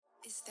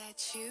Is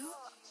that you?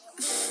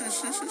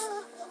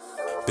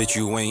 Bitch,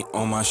 you ain't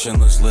on my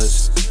Schindler's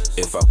List.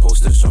 If I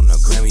post this on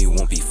the gram, you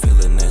won't be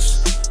feeling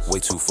this. Way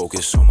too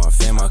focused on my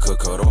fam, I could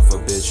cut off a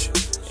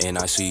bitch. And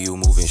I see you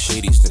moving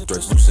shady, snip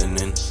threads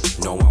loosening.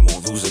 No, I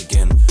won't lose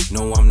again.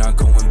 No, I'm not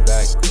going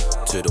back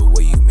to the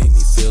way you made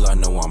me feel. I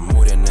know I'm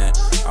more than that.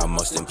 I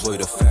must employ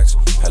the facts.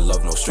 Had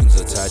love, no strings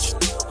attached.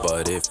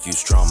 But if you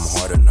strum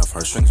hard enough,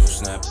 her strings will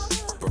snap.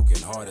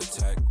 Broken heart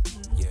attack.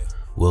 Yeah.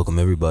 Welcome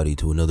everybody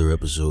to another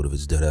episode of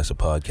It's Dead Ass a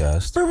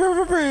Podcast.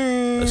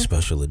 A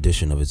special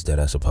edition of It's Dead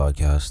Ass a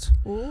Podcast.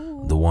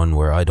 Ooh. The one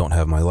where I don't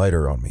have my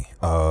lighter on me.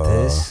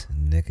 This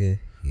nigga.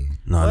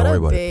 Nah, don't worry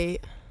about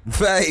it.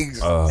 Thanks.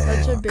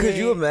 Such a bait. Could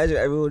you imagine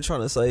everyone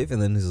trying to save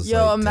and then it's just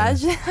Yo, like,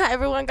 imagine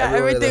everyone got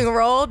Everyone everything like-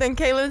 rolled and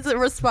Kalen's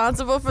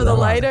responsible for the Nah,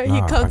 lighter. He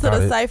nah, comes I to the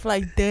got it. site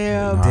like,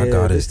 damn, Nah, I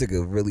got this it.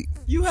 nigga really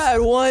you had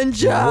one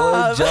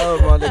job. one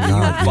job, my nigga.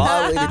 Nah, You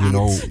violated you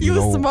know, You you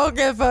know,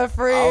 smoking for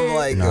free. I'm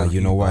like, nah, yo,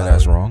 you know why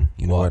that's wrong?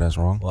 You know why Why? that's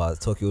wrong? Wow,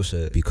 talk your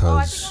shit.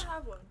 Because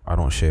have one. I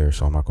don't share,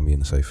 so I'm not gonna be in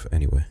the safe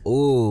anyway.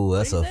 Ooh,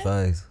 that's What a do you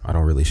fact. I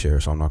don't really share,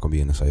 so I'm not gonna be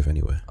in the safe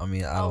anyway. I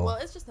mean, I Oh, don't. well,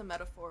 it's just a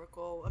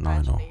metaphorical No, I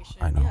know, imagination.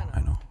 I know, Yeah,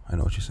 I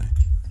know what you're saying.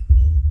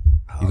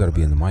 You gotta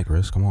be in the mic,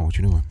 Riz. Come on, what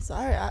you doing?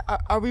 Sorry,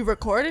 are we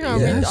recording? Or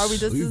Yes, are we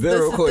this we've is been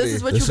this, recording. this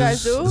is what you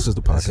guys do? This is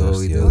the That's podcast. what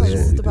we yeah, do, Oh, this yeah. this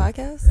is is what the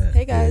we podcast. Yeah.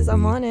 Hey guys, Yeah,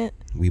 I'm we- on it.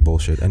 We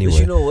bullshit anyway. But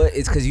you know what?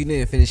 It's because you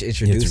didn't finish yeah,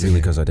 introducing. it's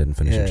really because I didn't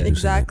finish Yeah. introducing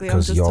Exactly, I'm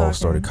Because just y'all talking.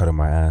 started cutting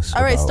my ass.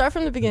 All right, about- start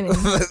from the beginning.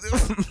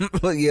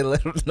 Yeah,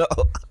 let him know.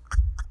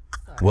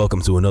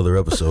 Welcome to another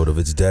episode of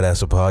It's Dead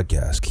Ass a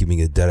Podcast, keeping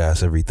it dead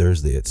ass every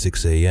Thursday at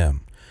 6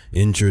 a.m.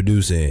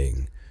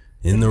 Introducing,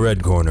 in the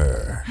red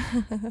corner,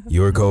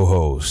 your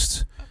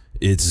co-host,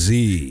 it's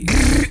Z.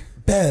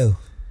 Bow.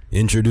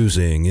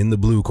 Introducing, in the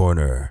blue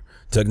corner,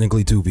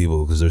 technically two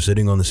people because they're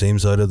sitting on the same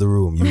side of the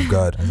room. You've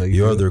got That's how you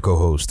your feel? other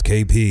co-host,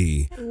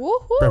 KP,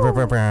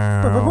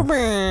 Woohoo!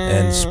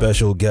 and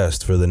special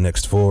guest for the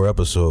next 4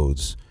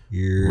 episodes,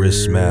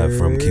 Riz Smav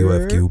from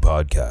QFQ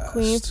Podcast.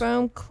 Queen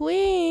from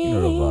Queens. You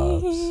know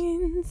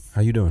the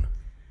How you doing?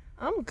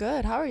 I'm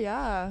good. How are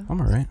y'all? I'm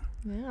alright.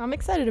 Yeah, I'm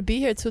excited to be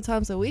here 2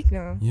 times a week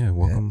now. Yeah,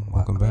 welcome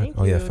back. Thank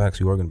Oh yeah, you. facts.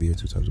 You are gonna be here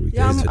 2 times a week.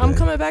 Yeah, I'm today.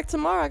 coming back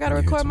tomorrow. I gotta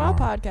You're here record my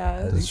tomorrow.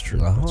 podcast. That's true.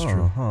 That's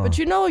true. But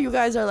you know, you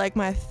guys are like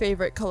my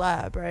favorite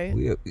collab, right?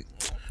 we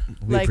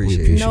Like,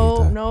 appreciate appreciate it.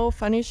 that. no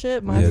funny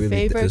shit. My Yeah,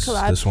 favorite this,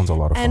 collab. This one's a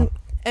lot of fun.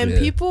 And Yeah.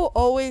 people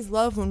always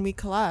love when we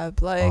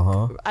collab. Like,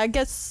 Uh-huh. I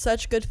get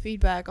such good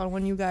feedback on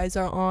when you guys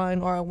are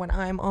on or when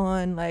I'm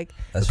on. Like,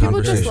 That's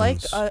people just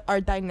like conversations.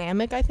 our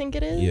dynamic, I think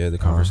it is. Yeah, the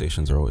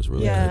conversations are always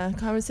really Yeah,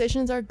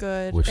 conversations are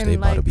good. good. Which and they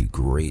about to like, be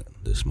great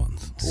this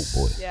month. Oh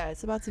boy. yeah,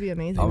 it's about to be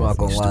amazing. I'm not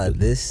gonna lie. Stupid.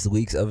 This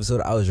week's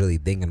episode, I was really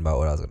thinking about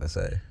what I was gonna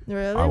say.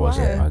 Really? I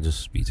wasn't. Why? I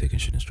just be taking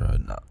shit in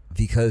stride. No,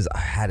 because I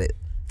had it.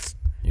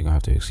 You're gonna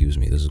have to excuse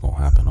me. This is gonna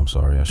happen. I'm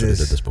sorry. I should have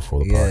This- did this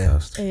before the yeah.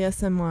 podcast.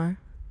 ASMR.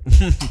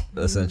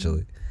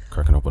 Essentially.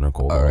 Cracking open a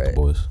cold All one with right.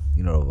 the boys.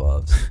 You know the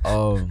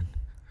vibes.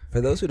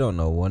 For those who don't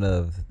know, one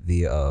of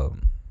the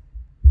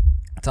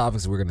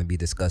topics we're going to be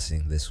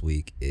discussing this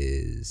week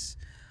is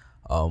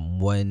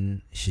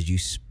when should you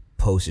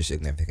post your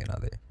significant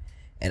other?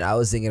 And I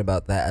was thinking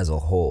about that as a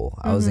whole.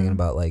 I was thinking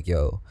about like,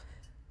 yo,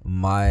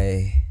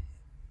 my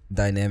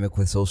dynamic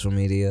with social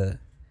media,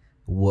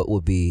 what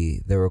would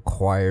be the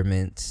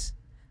requirements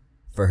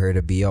for her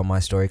to be on my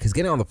story? Because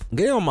getting on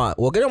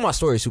my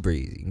story is super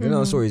easy. Getting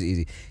on the story is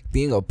easy.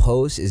 Being a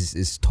post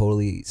is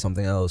totally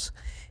something else.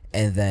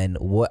 And then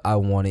what I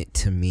want it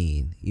to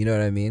mean. You know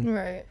what I mean?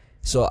 Right.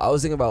 So I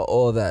was thinking about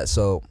all of that.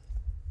 So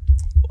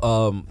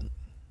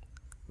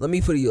let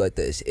me put it like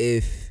this.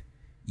 If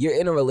you're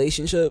in a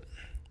relationship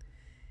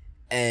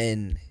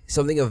and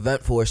something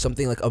eventful or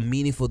something like a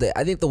meaningful day,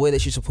 I think the way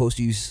that you're supposed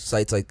to use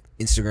sites like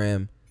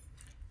Instagram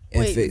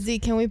and Wait, Z,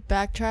 can we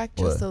backtrack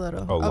just What? a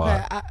little? Oh, okay,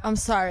 why? I'm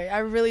sorry. I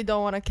really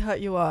don't want to cut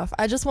you off.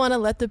 I just want to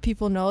let the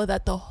people know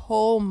that the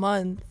whole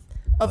month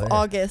of Oh, yeah.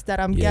 August that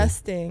I'm Yeah.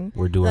 guesting,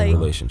 We're doing like,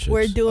 relationships.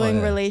 we're doing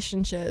yeah.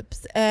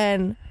 relationships.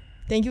 And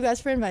thank you guys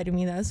for inviting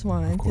me. That's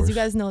one. Of Because you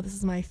course. guys know this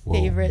is my Well,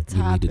 favorite we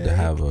topic. needed to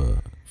have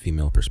a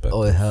female perspective.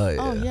 Oh hell yeah!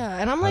 Oh yeah,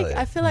 and I'm like, Hell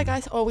yeah. I feel like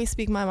I always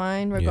speak my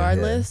mind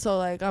regardless. So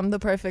like, I'm the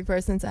perfect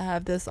person to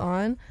have this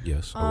on.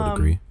 Yes, I would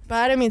agree. But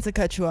I didn't mean to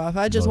cut you off.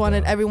 I just No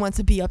wanted doubt. everyone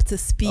to be up to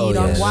speed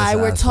Oh, on yes, why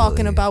we're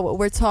talking absolutely. about what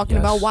we're talking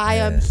Yes. about, why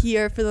I'm Yeah.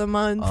 here for the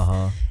month.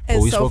 Uh-huh. And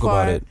Well, we so spoke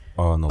far, about it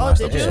on the Oh, last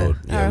did you? episode. Oh,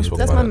 Yeah, we spoke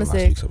that's about my it in last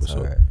mistake. week's episode.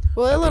 Alright.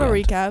 well, a at the little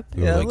end. recap.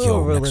 We were Yeah, like, we'll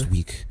yo, roll next in.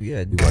 week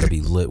Yeah. we gotta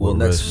be lit Well,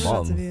 with next Riz.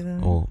 month. About to be the-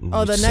 Oh,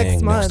 Oh, the we next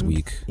sang month. next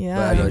week. Yeah.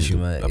 But I know what you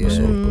the meant.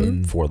 episode,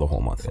 Mhm. but for the whole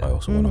month. I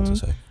also went on to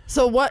say.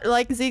 So what,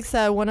 like Zeke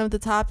said, one of the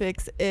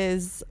topics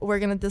is we're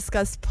gonna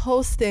discuss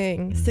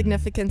posting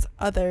significant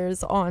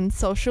others on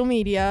social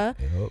media.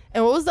 Yep.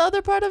 And what was the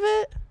other part of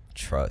it?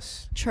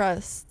 Trust.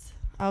 Trust.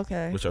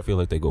 Okay. Which I feel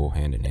like they go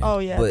hand in hand. Oh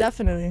yeah, But-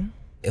 definitely.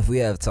 If we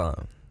have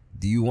time,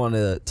 do you want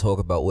to talk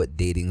about what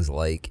dating's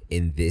like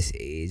in this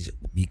age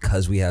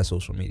because we have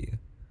social media?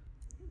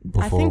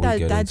 I think we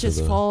get that into just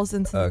the- falls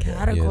into the Okay. Yeah,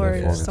 that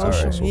category falls of into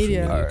social the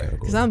media. category.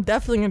 Because I'm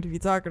definitely going to be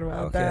talking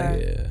about that.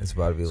 Yeah, It's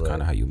about to be it's lit.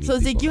 kind of how you meet. So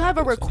Zeke, people you have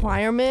a nowadays anyway.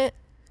 requirement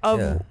of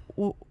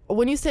Yeah.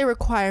 when you say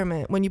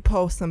requirement when you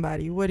post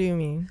somebody, what do you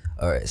mean?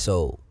 All right,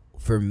 so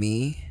for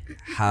me,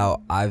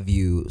 how I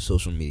view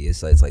social media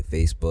sites like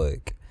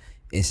Facebook,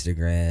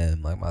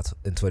 Instagram, like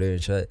and Twitter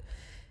and shit,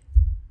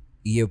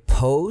 your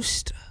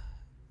post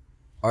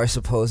are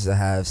supposed to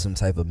have some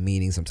type of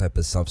meaning, some type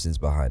of substance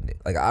behind it.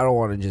 Like I don't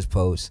want to just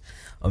post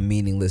a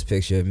meaningless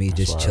picture of me That's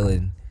just why I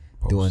chilling,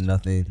 don't doing post.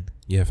 nothing.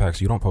 Yeah,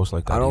 facts. You don't post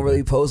like that. I don't either.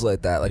 really post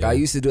like that. Like I Yeah.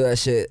 used to do that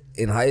shit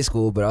in high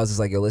school, but I was just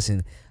like, yo,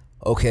 listen,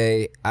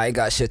 okay, I ain't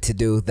got shit to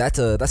do. That's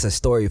a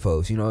story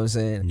post. You know what I'm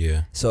saying?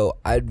 Yeah. So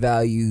I'd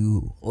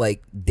value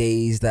like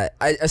days that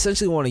I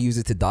essentially want to use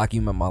it to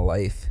document my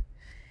life.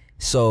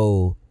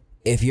 So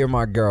if you're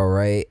my girl,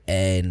 right,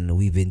 and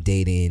we've been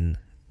dating,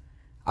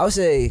 I would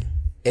say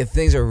if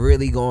things are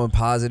really going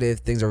positive,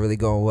 things are really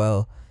going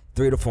well,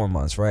 3 to 4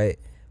 months, right?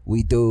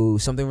 We do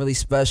something really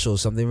special,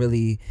 something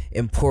really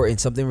important,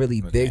 something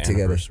really Like big an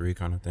together. anniversary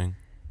kind of thing.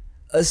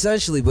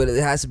 Essentially, but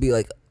it has to be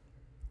like,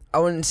 I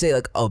wouldn't say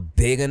like a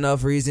big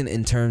enough reason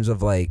in terms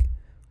of like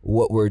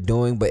what we're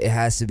doing, but it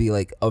has to be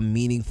like a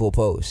meaningful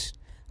post.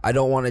 I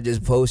don't want to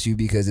just post you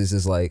because it's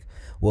just like,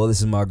 well,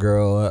 this is my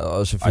girl.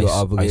 I should feel Ice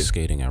obligated.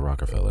 skating at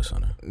Rockefeller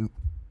Center.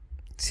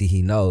 See,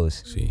 he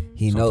knows. See,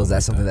 He knows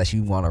that's something that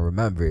you want to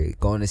remember.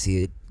 Going to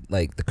see it,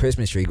 like the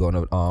Christmas tree going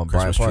to Bryant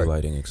Christmas tree Park.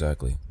 lighting,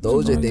 exactly.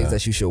 Those are Something like things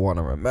that you should want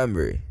to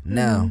remember.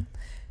 Now,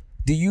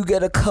 do you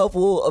get a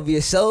couple of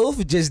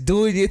yourself just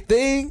doing your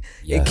thing in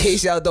Yes.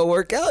 case y'all don't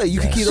work out? You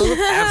can keep those.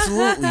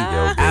 Absolutely.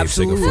 Yo, Gabe,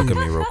 Absolutely. take a flick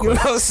at me real You know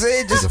quick. what I'm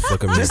saying? Take a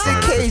flick at me Just in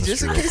in front of the case, Christmas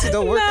just in tree case it real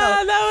don't work Nah,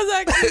 out. that was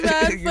actually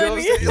mad You know what I'm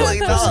funny. saying? Yo, Like,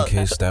 just in dog.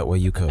 case that way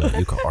you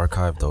could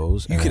archive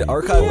those. You and can then-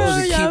 archive Yeah, those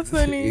and yeah, keep,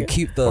 funny. you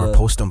keep or the.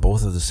 post them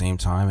both at the same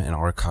time and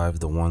archive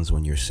the ones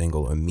when you're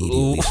single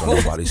immediately so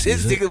nobody This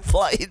sees it. nigga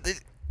flying.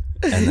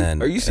 And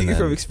then Are you speaking and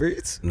then- from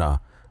experience? Nah.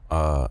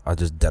 I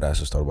just dead ass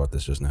just thought about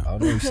this just now. I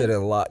don't know. You said it a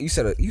lot. You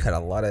said you had a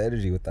lot of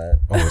energy with that.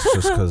 Oh, it's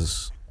just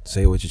because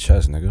say it with your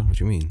chest, nigga. What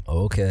you mean?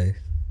 Okay.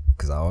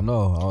 Because I don't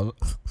know.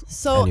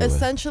 So Anyway.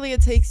 essentially,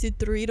 it takes you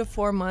 3 to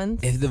 4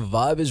 months. If the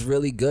vibe is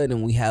really good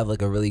and we have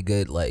like a really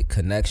good like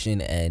connection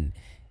and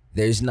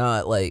there's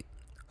not like,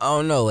 I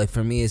don't know, like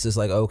for me it's just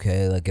like,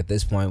 okay, like at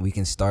this point we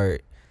can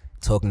start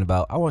talking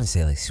about, I want to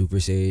say like super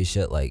serious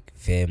shit like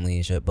family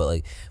and shit, but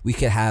like we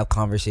could have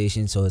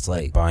conversations. So it's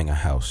like Buying a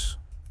house.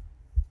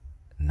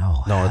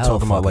 no No, I'm hell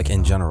talking about like fucking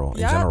in no. general.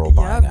 yeah, In general,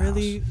 buying a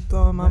really house.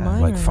 blowing my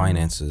mind. Like right now.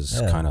 finances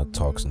Yeah. kind of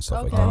talks and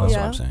stuff like Okay, that. That's yeah.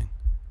 what I'm saying.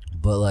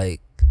 But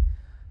like,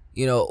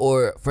 you know,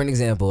 or for an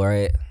example,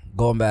 right?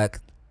 Going back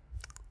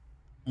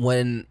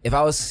when if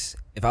I was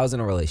in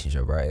a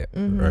relationship, right?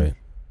 Right.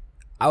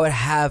 I would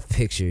have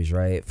pictures,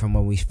 right, from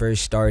when we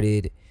first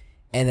started,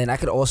 and then I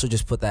could also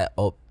just put that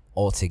up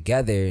all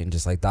together and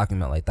just like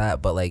document like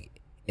that. But like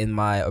in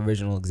my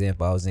original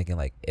example, I was thinking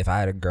like if I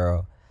had a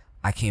girl,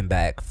 I came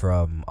back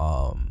from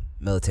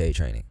military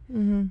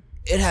training.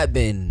 It had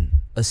been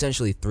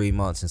essentially 3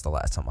 months since the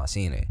last time I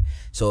seen her.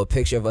 So a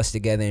picture of us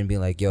together and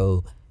being like,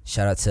 yo,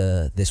 shout out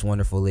to this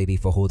wonderful lady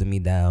for holding me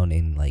down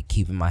and like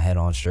keeping my head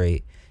on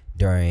straight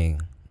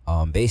during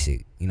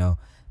basic, you know,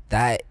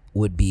 that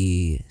would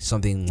be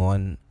something,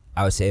 one,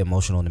 I would say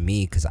emotional to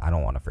me because I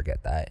don't want to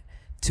forget that.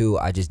 2,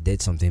 I just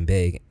did something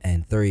big,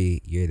 and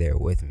 3, you're there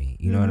with me.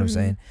 You know what I'm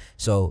saying?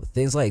 So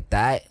things like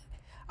that,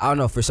 I don't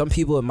know. For some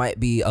people, it might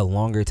be a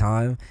longer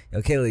time.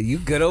 Okay, Kayla, you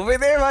good over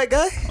there, my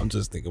guy? I'm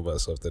just thinking about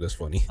stuff that is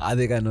funny. I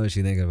think I know what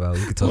you're thinking about.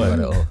 We can talk about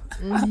it.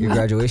 Oh, your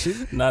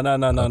graduation? Nah.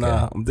 Okay.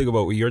 I'm thinking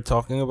about what you're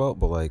talking about,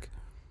 but like,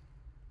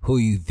 Who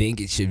you think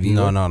it should be?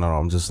 no. with?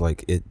 I'm just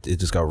like, it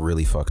just got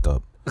really fucked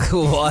up.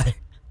 Why?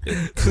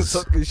 'Cause-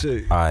 Talking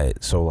shit.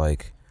 Alright, so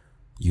like,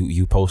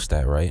 you post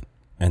that, right?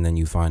 And then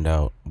you find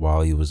out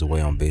while you was away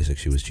on basic,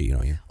 she was cheating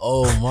on you.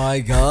 Oh my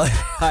god,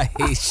 I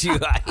hate you.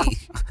 I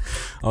hate you.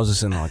 I was just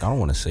sitting there like, I don't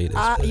want to say this.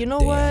 but You know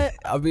damn, what?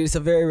 I mean, it's a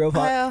very real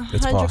I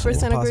It's 100%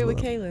 possible. agree with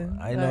Possible.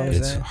 Kaylin. I know. Like,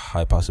 It's saying? a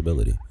high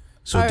possibility.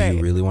 So All do you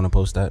right. really want to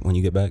post that when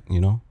you get back? You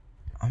know,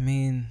 I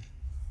mean,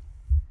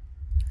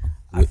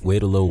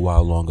 wait a little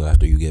while longer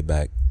after you get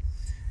back.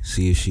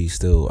 See if she's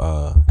still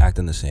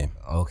acting the same.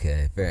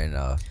 okay, fair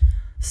enough.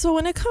 So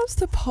when it comes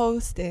to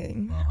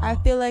posting, I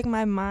feel like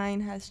my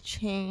mind has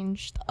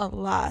changed a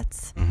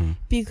lot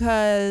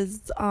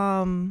because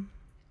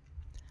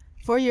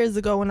 4 years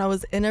ago when I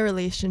was in a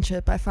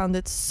relationship, I found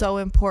it so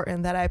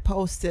important that I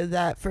posted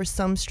that for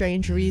some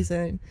strange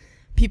reason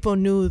people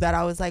knew that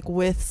I was like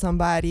with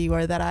somebody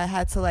or that I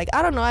had to like,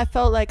 I don't know, I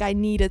felt like I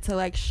needed to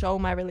like show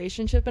my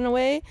relationship in a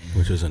way.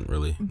 Which isn't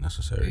really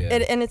necessary. Yeah.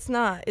 And it's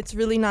not. It's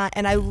really not.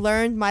 And I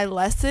learned my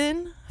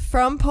lesson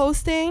from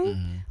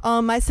posting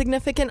my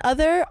significant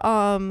other.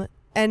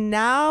 And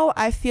now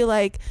I feel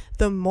like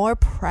the more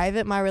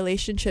private my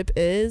relationship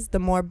is, the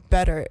more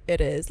better it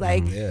is.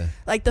 Like, Yeah.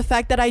 like the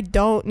fact that I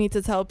don't need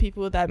to tell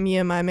people that me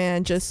and my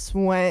man just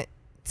went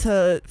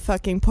to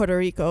fucking Puerto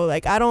Rico.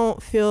 Like, I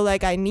don't feel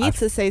like I need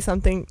to say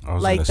something I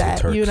was like gonna say that,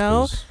 Turks, you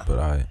know? but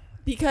I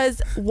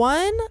Because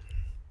one,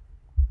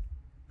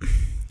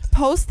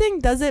 posting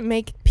doesn't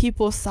make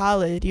people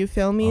solid. You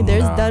feel me?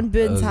 There's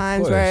been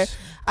times where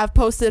I've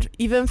posted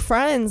even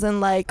friends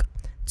and like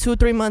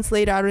 2-3 months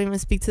later I don't even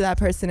speak to that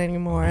person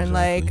anymore. And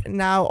like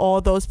now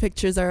all those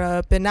pictures are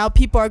up and now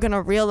people are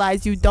gonna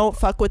realize you don't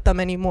fuck with them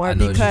anymore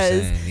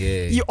because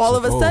you all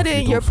of a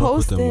sudden you're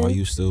posting. Them, why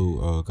you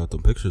still got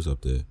them pictures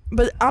up there?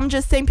 But I'm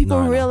just saying people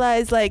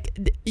realize like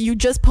you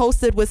just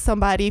posted with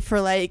somebody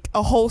for like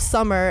a whole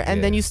summer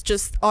and then you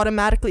just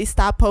automatically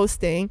stop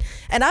posting.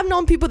 And I've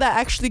known people that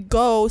actually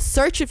go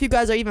search if you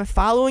guys are even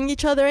following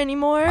each other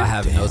anymore. I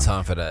have no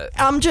time for that.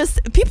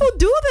 People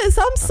do this.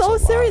 I'm so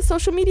serious.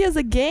 Social media is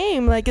a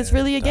game. Like it's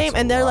really a game.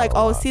 And they're like,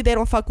 oh, see, they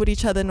don't fuck with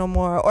each other no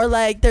more. Or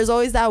like there's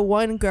always that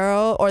one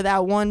girl or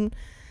that one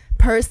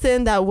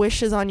person that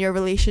wishes on your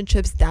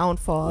relationship's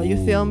downfall.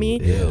 You feel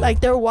me? Yeah. Like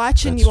they're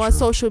watching you on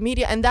social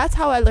media. And that's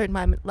how I learned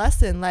my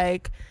lesson.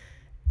 Like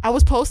I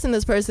was posting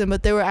this person,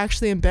 but they were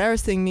actually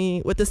embarrassing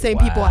me with the same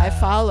people I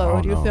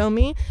followed. You feel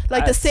me?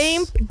 Like the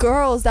same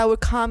girls that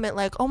would comment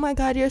like, oh my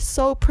God, you're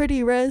so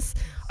pretty, Riz,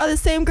 are the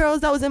same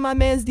girls that was in my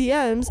man's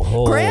DMs.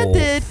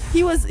 Granted,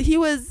 he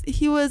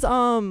was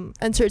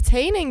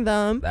entertaining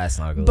them. That's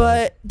not good.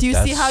 But do you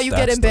see how you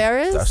get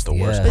embarrassed? That's the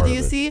worst part. But do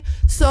you see?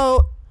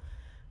 So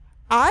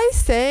I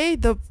say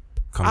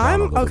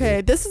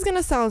this is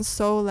gonna sound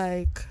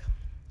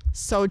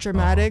so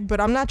dramatic,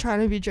 but I'm not trying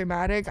to be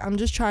dramatic. I'm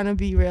just trying to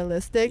be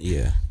realistic.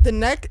 Yeah.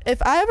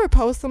 If I ever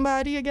post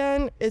somebody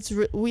again,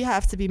 we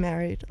have to be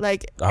married.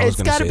 Like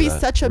it's got to be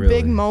such a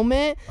big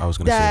moment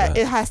that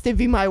it has to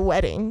be my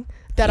wedding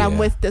that I'm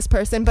with this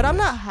person. But I'm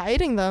not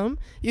hiding them.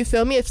 You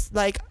feel me? It's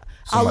like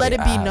I'll let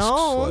it be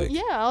known.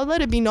 I'll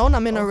let it be known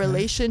I'm in a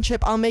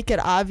relationship. I'll make it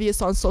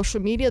obvious on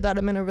social media that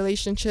I'm in a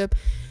relationship.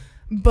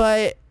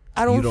 But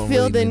I don't feel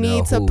really the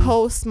need to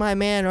post my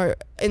man or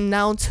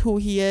announce who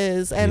he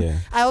is. And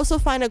I also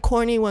find it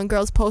corny when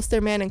girls post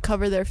their man and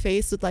cover their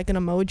face with like an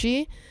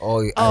emoji.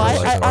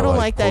 I don't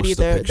like that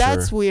either.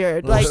 That's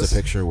weird. Like the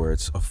picture where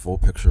it's a full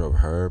picture of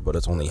her, but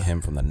it's only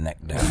him from the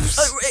neck down.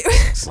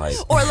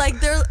 Or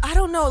like they're, I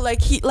don't know,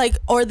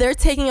 or they're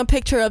taking a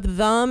picture of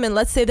them and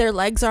let's say their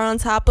legs are on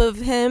top of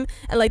him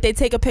and like they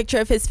take a picture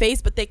of his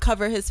face, but they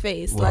cover his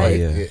face.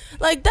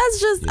 Like that's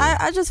just,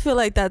 I just feel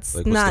like that's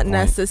like, not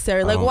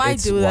necessary. Like why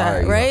do that?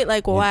 Right?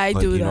 Like why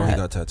do that? You know he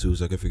got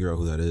tattoos. I can figure out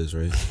who that is,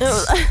 right?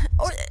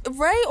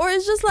 Right? Or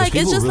it's just like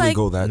really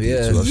go that deep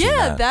too.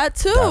 That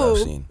too. That I've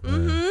seen.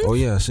 Oh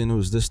yeah, I seen it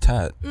was this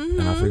tat,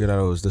 and I figured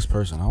out it was this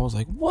person. I was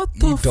like, what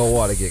the? You don't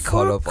want to get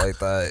caught up like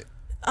that.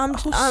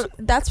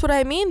 That's what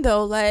I mean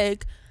though.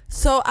 Like,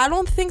 so I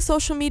don't think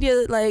social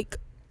media like,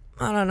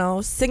 I don't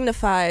know,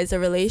 signifies a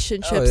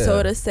relationship,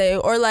 so to say,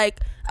 or like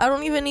I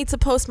don't even need to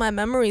post my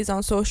memories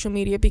on social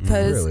media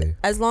because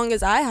as long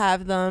as I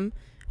have them.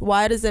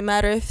 Why does it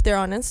matter if they're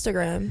on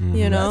Instagram?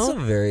 You know, that's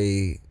a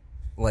very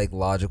like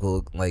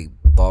logical like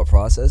thought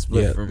process.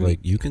 But for me, like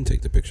you can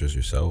take the pictures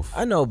yourself.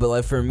 I know, but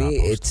like for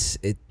me,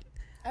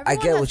 I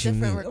get what you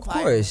mean. Of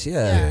course,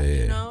 yeah.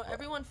 You know,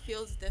 everyone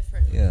feels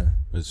different. Yeah,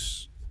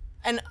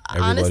 and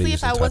honestly,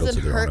 if I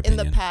wasn't hurt in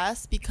the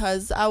past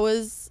because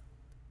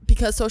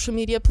social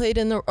media played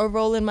a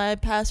role in my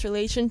past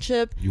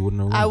relationship, you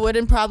wouldn't know. I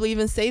wouldn't probably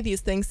even say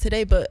these things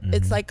today. But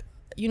it's like.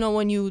 You know,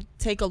 when you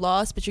take a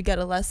loss but you get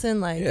a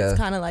lesson, like it's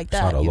kind of like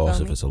that. It's not a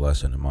loss if it's a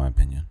lesson, in my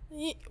opinion.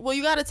 Well,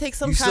 you got to take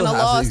some kind of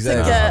loss to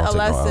get a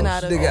lesson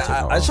out of it.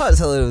 I tried to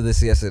tell you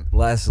this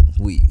last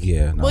week.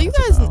 Yeah. Well, you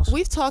guys,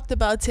 we've talked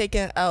about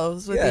taking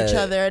L's with each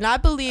other, and I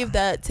believe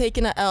that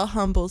taking an L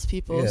humbles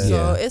people.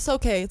 So it's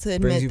okay to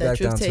admit that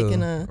you've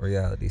taken a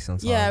reality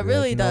sometimes. Yeah, it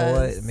really does.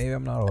 Know what? Maybe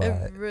I'm not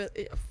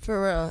alright.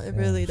 For real, it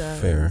really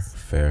does.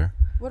 Fair.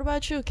 What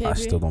about you, KB? I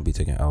still don't be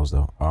taking L's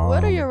though.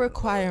 What are your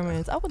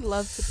requirements? I would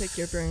love to pick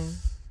your brain.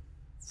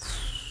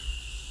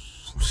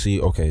 See,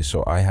 okay,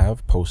 so I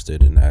have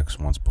posted an X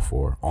once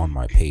before on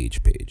my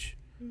page,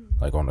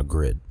 like on a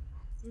grid,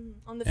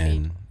 on the feed.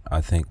 And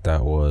I think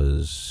that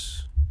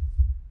was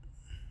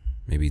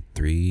maybe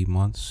 3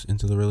 months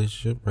into the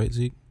relationship, right,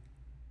 Zeke?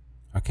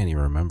 I can't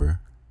even remember,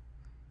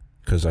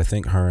 because I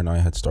think her and I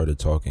had started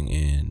talking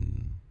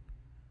in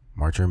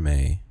March or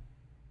May.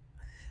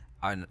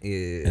 And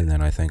then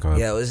I think I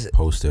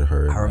posted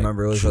her. I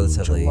remember like it was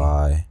relatively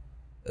July.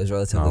 It was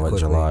relatively quickly.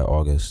 July,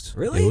 August.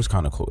 Really? It was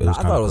kind of cool. I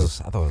thought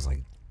it was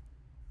like.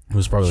 It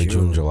was probably like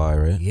June, July,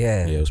 right?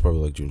 Yeah. Yeah, it was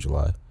probably like June,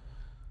 July.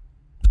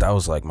 But that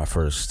was like my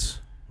first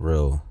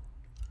real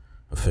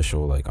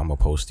official. Like I'm gonna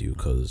post you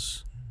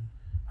because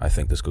I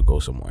think this could go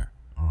somewhere.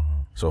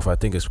 So if I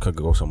think it could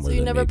go somewhere, so you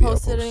then never maybe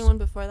posted anyone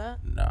before that?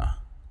 Nah.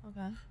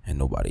 Okay. And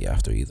nobody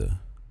after either.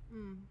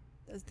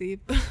 That's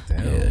deep.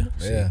 Damn.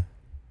 Yeah.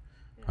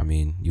 I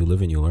mean, you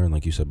live and you learn,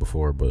 like you said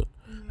before, but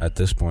at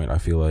this point, I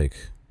feel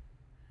like,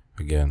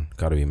 again,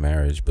 gotta be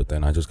marriage. But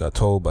then I just got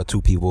told by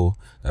 2 people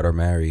that are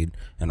married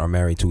and are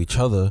married to each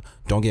other,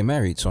 don't get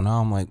married. So now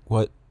I'm like,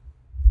 what?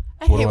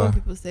 I hate when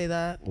people say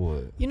that.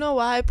 What? You know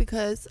why?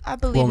 Because I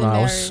believe in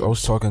marriage. I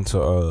was talking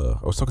to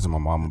my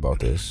mom about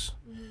this,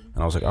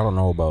 and I was like, I don't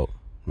know about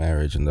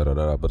marriage and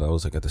but I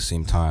was like, at the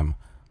same time,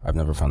 I've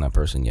never found that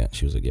person yet.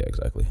 She was like, yeah,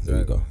 exactly. There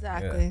you go.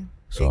 Exactly.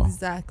 So,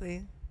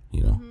 Exactly.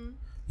 you know,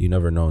 you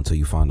never know until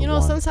you find the You know,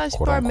 one, sometimes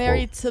people quote, are unquote.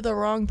 married to the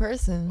wrong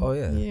person. Oh,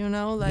 yeah. You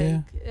know, like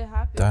Yeah. it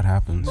happens. That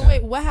happens. But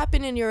wait, what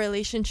happened in your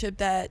relationship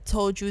that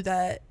told you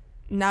that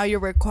now your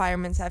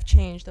requirements have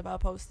changed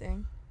about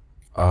posting?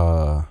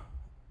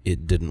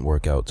 It didn't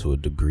work out to a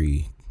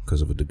degree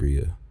because of a degree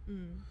of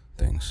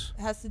things.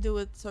 It has to do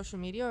with social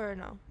media or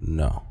no?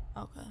 No.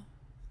 Okay.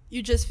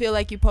 You just feel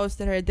like you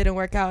posted her, it didn't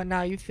work out.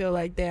 Now you feel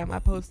like, damn, I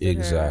posted her.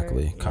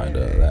 Exactly.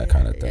 Kinda that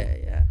kind of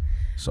thing. Yeah.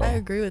 So I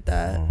agree with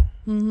that.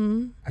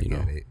 Mm-hmm. I You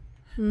get know. it.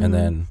 And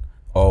then,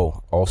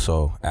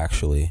 also,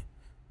 actually,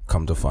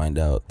 come to find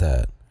out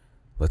that,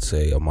 let's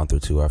say a month or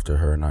two after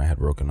her and I had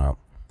broken up,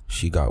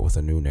 she got with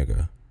a new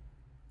nigga.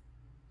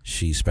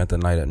 She spent the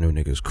night at new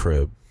nigga's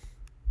crib.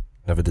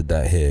 Never did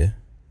that here.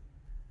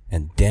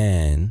 And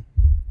then,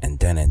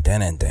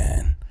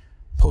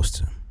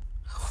 posted him.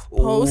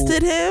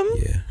 Posted him?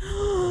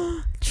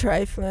 Yeah.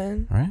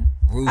 Trifling. Right?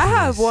 I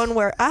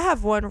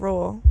have one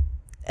rule,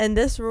 and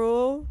this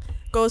rule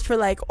goes for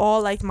like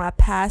all like my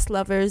past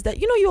lovers that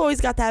you always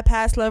got that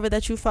past lover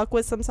that you fuck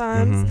with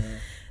sometimes. Mhm.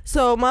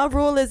 So my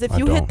rule is if I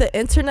you don't. hit the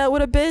internet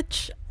with a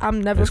bitch,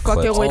 I'm never It's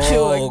fucking clipped. with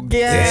Oh, you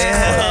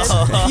again.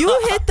 damn. You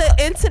hit the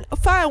internet,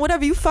 fine,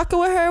 whatever. You fucking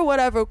with her,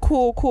 whatever.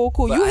 Cool.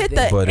 But You I hit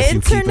think- the But if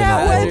you keep it internet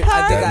out, with I think her.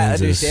 That I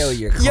means understand it's- where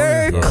you're coming Your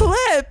Yeah. from.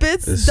 clip,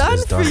 it's It's done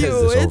done. for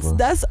you. It's over.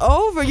 That's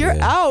over. You're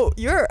Yeah. out.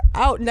 You're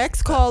out.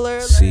 Next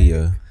caller. See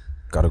ya.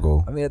 Gotta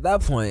go. I mean, at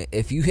that point,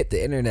 if you hit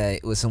the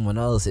internet with someone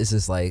else, it's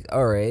just like,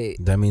 all right.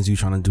 That means you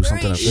trying to do There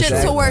something ain't shit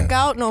official. to work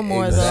out no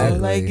more Exactly.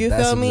 though. Like you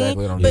That's feel me?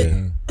 exactly what I'm But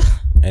saying.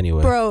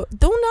 Anyway. bro,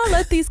 do not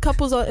let these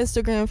couples on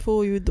Instagram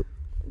fool you.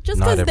 Just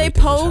Not because they everything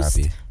is post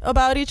happy.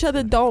 about each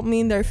other don't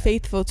mean they're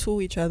faithful to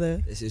each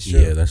other. This is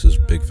true. Yeah, that's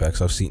just big facts.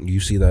 You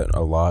see that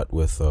a lot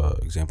with,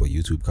 example,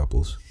 YouTube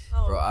couples.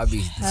 Bro, I'd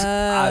be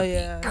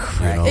yeah.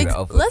 cracking You know?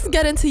 up with Let's them.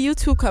 get into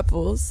YouTube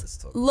couples. Let's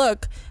talk.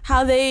 Look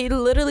how they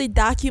literally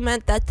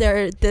document that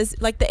they're this,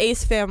 like the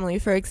Ace family,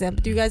 for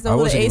example. Do you guys know I who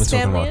the wasn't even Ace talking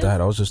family about is?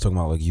 that. I was just talking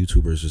about like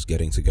YouTubers just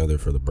getting together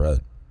for the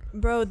bread.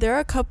 Bro, there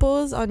are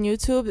couples on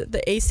YouTube,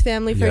 the Ace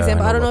family, for Yeah,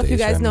 example. I don't know about if you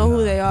the Ace guys know family.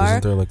 who they are.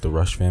 Isn't there like the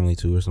Rush family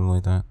too or something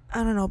like that?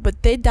 I don't know,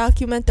 but they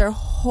document their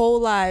whole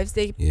lives.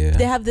 They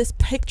Yeah. have this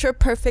picture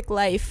perfect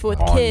life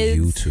with On kids,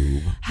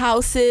 YouTube.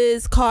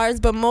 houses, cars,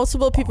 but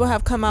multiple people On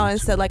have come out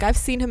and said YouTube. like I've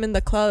seen him in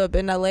the club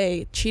in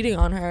LA cheating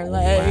on her.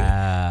 Like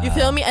Wow. you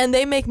feel me? And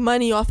they make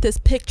money off this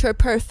picture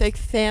perfect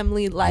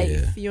family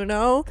life, you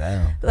know?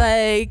 Damn.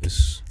 Like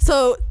It's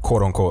so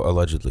quote unquote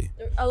allegedly.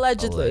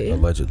 allegedly.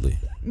 Allegedly.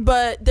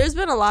 But there's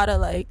been a lot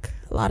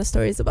of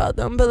stories about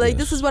them. But like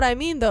this Yes. is what I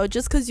mean though.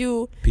 Just cuz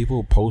you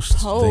People post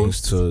things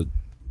Post. to,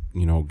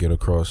 get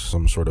across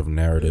some sort of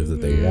narrative that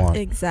they want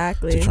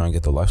exactly. to try and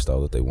get the lifestyle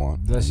that they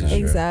want. That's And just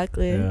then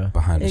Exactly. Yeah.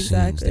 behind the scenes,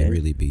 Exactly. they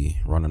really be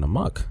running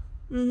amok.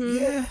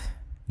 Mhm.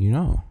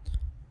 Yeah.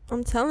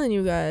 I'm telling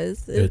you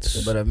guys.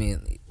 It's But I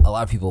mean, a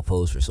lot of people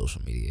post for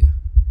social media.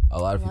 A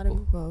lot of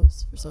people.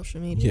 post for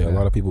social media. yeah, a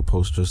lot of people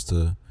post just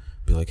to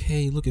be like,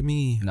 "Hey, look at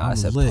me." No, I'm I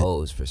said lit."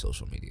 pose for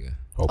social media.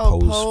 Oh, Oh,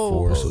 pose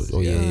for. pose. So,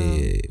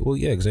 yeah. Well,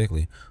 yeah,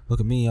 exactly. Look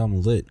at me,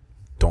 I'm lit.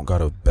 Don't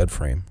got a bed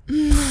frame.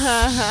 Sleep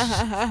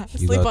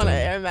got on an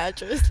them. air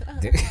mattress.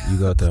 You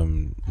got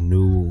them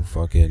new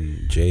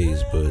fucking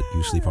J's, but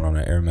you sleeping on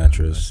an air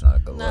mattress, That's not a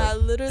good Nah,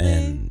 look. literally.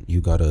 and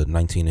you got a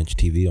 19-inch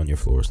TV on your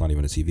floor. It's not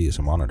even a TV; it's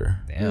a monitor.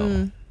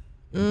 Damn.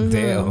 Mhm.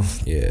 Damn.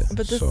 Yeah.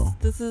 But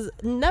this is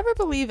never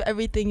believe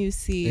everything you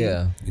see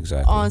Yeah.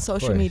 Exactly. on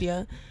social course.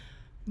 media.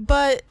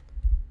 But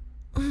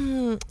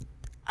all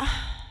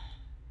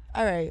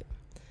right.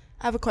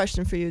 I have a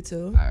question for you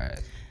too. All right.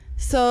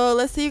 So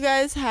let's say you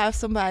guys have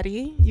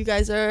somebody. You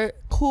guys are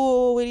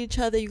cool with each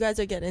other. You guys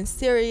are getting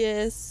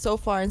serious, so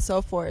far and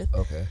so forth.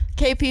 Okay.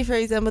 KP, for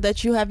example,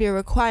 that you have your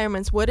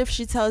requirements. What if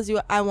she tells you,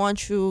 I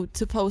want you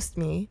to post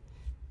me?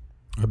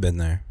 I've been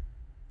there.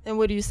 And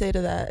what do you say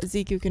to that?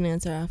 Zeke, you can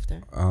answer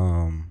after.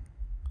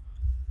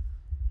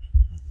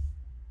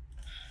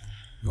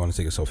 You want to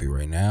take a selfie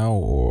right now,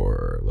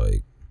 or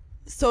like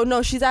So,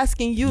 no, she's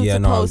asking you Yeah, to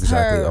no, post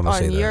exactly. her I'ma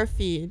say on that. your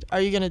feed.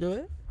 Are you going to do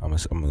it? I'm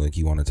like,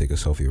 you want to take a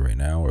selfie right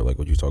now, or like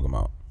what you talking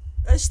about?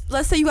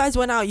 Let's say you guys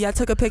went out. Yeah,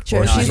 took a picture.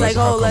 Or She's she's like, like,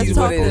 how oh, come let's you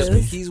talk wouldn't this.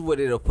 post me? He's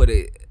ready to put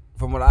it.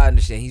 From what I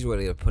understand, he's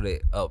ready to put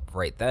it up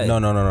right then.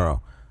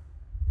 No.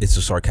 It's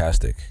a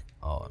sarcastic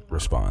Oh,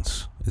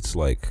 response. It's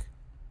like,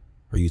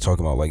 are you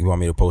talking about like you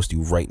want me to post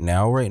you right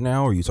now, or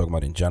are you talking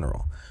about in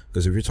general?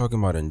 Because if you're talking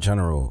about in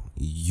general,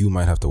 you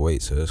might have to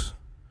wait, sis.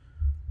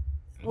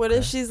 What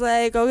if she's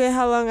like, okay,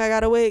 how long I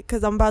got to wait?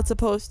 Because I'm about to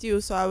post you,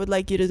 so I would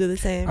like you to do the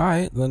same. All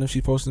right, then if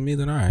she posted me,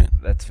 then all right,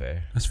 that's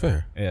fair. that's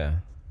fair. Yeah.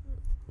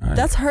 All right.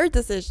 That's her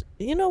decision.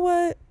 You know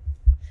what?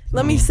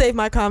 Let me save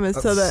my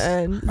comments to the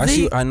end. I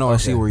see. I know. I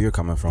see Okay. where you're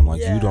coming from.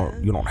 Like Yeah.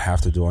 you don't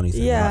have to do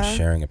anything. We're Yeah. not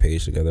sharing a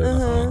page together,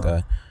 nothing like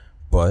that.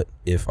 But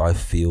if I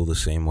feel the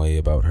same way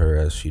about her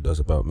as she does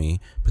about me,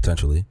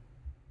 potentially,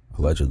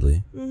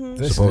 allegedly,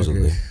 This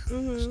supposedly,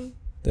 nigga.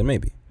 then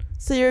maybe.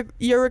 So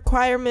your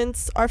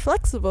requirements are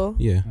flexible.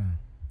 Yeah,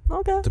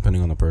 Okay.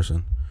 depending on the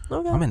person.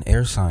 Okay. I'm an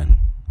air sign.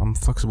 I'm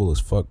flexible as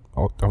fuck.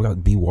 I got to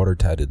be water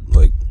tatted.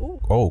 Like,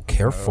 oh,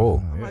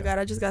 careful. Oh my god,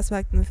 I just got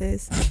smacked in the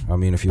face. I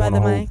mean, if you By want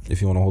to the hold, mic.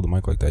 if you want to hold the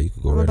mic like that, you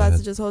could go I'm right about ahead.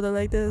 to just hold it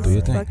like this. Do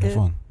your thing. Fuck Have it.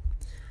 fun.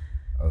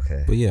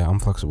 Okay. But yeah, I'm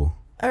flexible.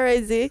 All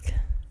right, Zeke.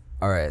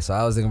 All right. So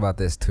I was thinking about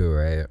this too,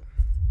 right?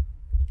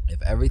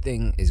 If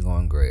everything is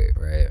going great,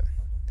 right?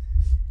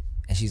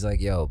 And she's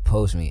like, "Yo,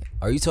 post me."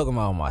 Are you talking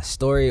about my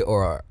story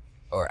or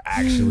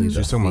actually?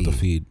 She's talking about the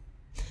feed.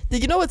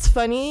 Did you know what's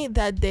funny?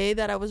 That day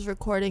that I was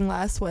recording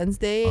last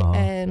Wednesday,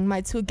 and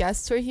my two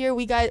guests were here.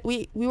 We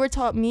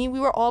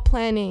were all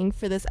planning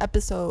for this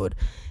episode,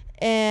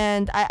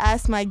 and I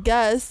asked my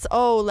guests,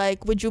 "Oh,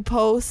 like, would you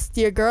post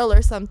your girl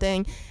or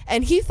something?"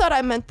 And he thought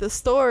I meant the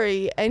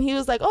story, and he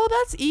was like, "Oh,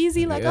 that's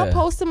easy. Like, I'll Yeah.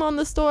 post him on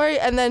the story."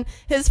 And then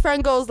his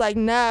friend goes like,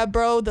 "Nah,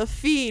 bro, the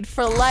feed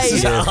for life."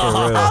 Yeah, for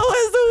real. I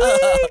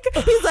was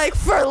weak. He's like,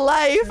 "For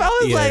life." I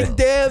was Yeah. like,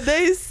 "Damn,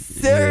 they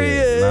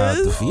serious."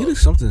 Nah, the feed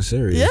is something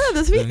serious. Yeah,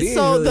 the feed. feed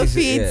So really the is-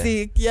 feed, yeah.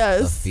 Zeke. The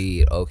Yes.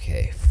 feed.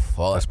 Okay.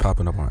 That's Fuck.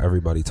 popping up on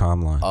everybody's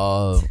timeline.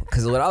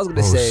 Because what I was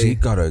gonna Oh, say, she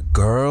got a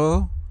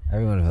girl.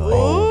 everyone was like,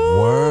 Oh,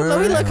 Ooh, word. let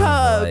me look everyone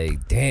was up.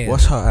 like, damn.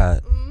 What's her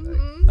at?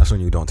 Mhm. That's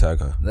when you don't tag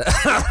her.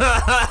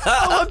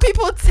 Oh, when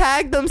people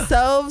tag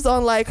themselves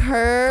on like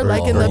her, Or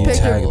like in girl the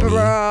picture, tag me.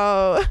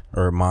 bro,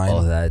 Or mine.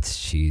 Oh, that's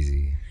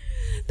cheesy.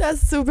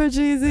 that's super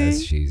cheesy.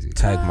 That's cheesy.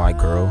 Tag my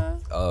girl.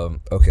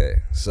 Okay,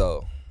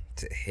 so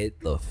to hit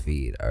the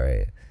feed, all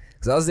right.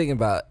 Because I was thinking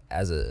about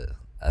as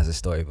a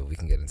story, but we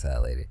can get into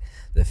that later.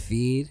 The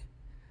feed,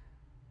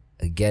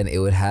 again, it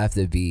would have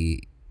to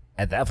be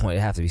at that point.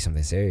 It'd have to be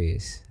something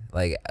serious.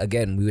 Like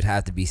again, we would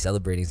have to be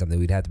celebrating something.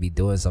 We'd have to be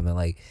doing something.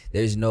 Like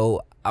there's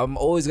no. I'm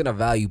always gonna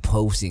value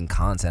posting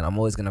content. I'm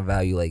always gonna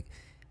value like,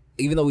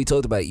 even though we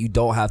talked about it, you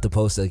don't have to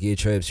post like your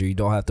trips or you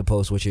don't have to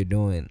post what you're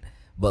doing.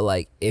 But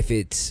like if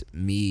it's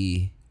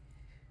me,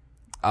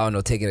 I don't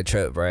know, taking a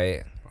trip,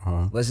 right?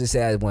 Let's just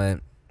say I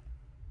went.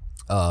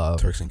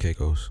 Turks and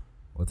Caicos.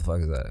 What the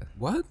fuck is that?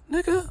 What,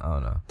 nigga? I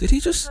don't know. Did he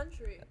just?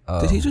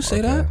 Did he just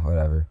say that?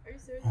 Whatever.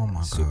 Oh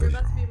my Super.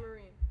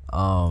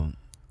 god.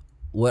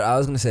 What I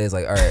was gonna say is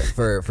like, all right,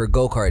 for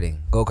go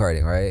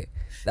karting, right?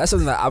 That's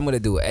something that I'm gonna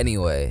do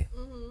anyway.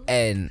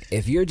 And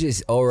if you're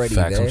just already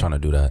Facts. there, I'm trying to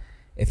do that.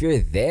 if you're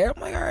there,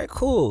 I'm like, all right,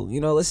 cool.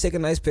 You know, let's take a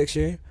nice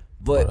picture.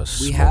 What But a we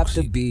smoke have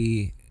to seat.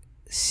 be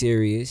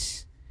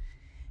serious.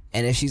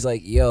 And if she's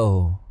like,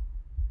 yo,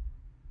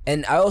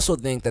 and I also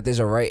think that there's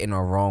a right and a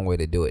wrong way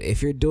to do it.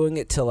 If you're doing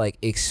it to like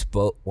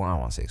expose, well, I don't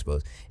want to say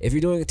expose. If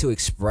you're doing it to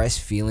express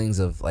feelings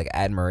of like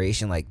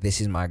admiration, like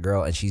this is my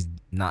girl, and she's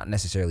not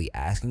necessarily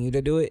asking you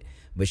to do it,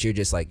 but you're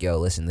just like, yo,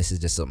 listen, this is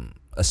just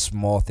a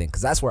small thing,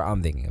 because that's where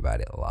I'm thinking about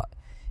it a lot.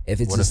 If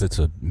it's What just if it's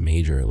a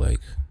major, like,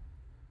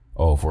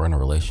 oh, if we're in a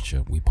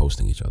relationship, we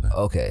posting each other?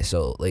 okay,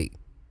 so like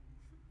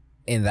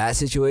in that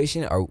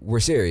situation, we're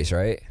serious,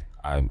 right?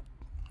 I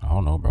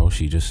don't know, bro.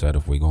 She just said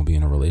if we're gonna be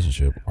in a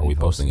relationship, are we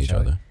posting each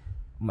other?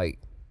 I'm like,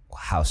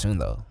 how soon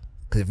though?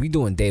 Because if we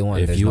doing day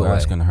one, If there's you no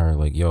asking way. her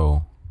like,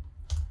 yo,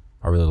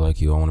 I really like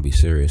you, I want to be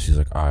serious. She's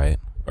like, all right,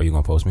 are you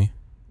gonna post me?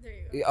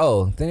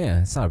 Oh, then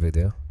yeah, it's not a big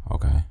deal.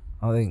 Okay, I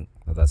don't think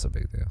that's a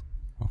big deal.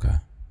 okay,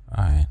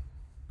 all right,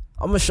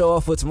 I'm gonna show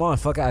off what's mine.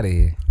 Fuck out of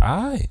here.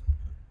 all right.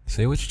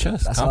 Say it with your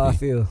chest. That's how I Copy.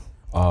 feel.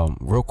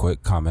 Real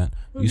quick comment.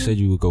 You said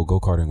you would go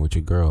karting with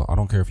your girl. I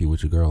don't care if you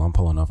with your girl. I'm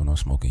pulling up and I'm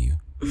smoking you.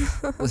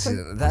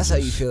 Listen, that's how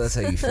you feel. That's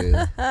how you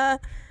feel.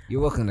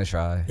 You're welcome to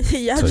try.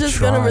 Y'all To just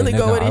try, gonna really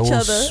go nigga, with I each will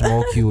other.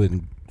 smoke you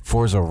in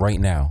Forza right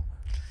now.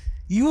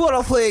 You want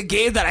to play a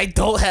game that I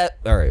don't have?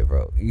 All right,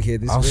 bro. You hear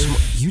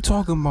this? You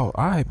talking about?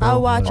 All right, bro.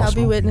 I'll watch. I'll be smoke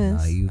you.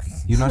 witness.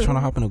 You not trying to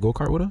hop in a go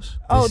kart with us?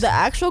 Oh, the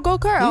actual go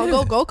kart? I'll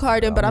Yeah. go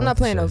karting, but I'm not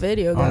playing no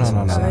video Oh, games.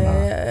 no.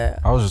 Yeah.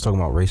 I was just talking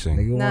about racing.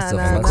 Nigga wants to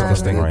Nah, flex nah, on nah.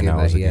 the Right game now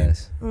that is a he game.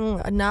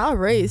 has. Nah, I'll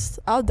race.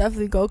 I'll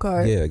definitely go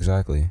kart. Yeah,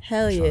 exactly.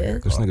 Hell yeah.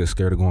 This nigga's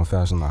scared of going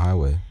fast on the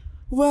highway.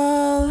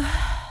 Well,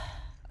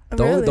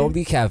 really? Don't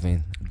be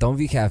capping. Don't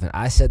be capping.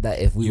 I said that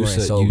if we You weren't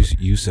said sober.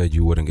 you said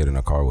you wouldn't get in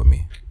a car with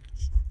me.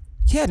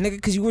 Yeah, nigga,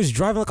 because you was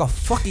driving like a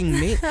fucking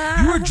man.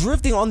 You were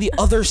drifting on the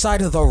other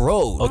side of the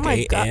road. Oh my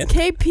Okay, god, and?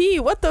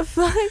 KP, what the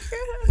fuck?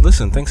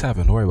 Listen, things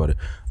happen. Don't worry about it.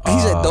 He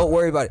said, "Don't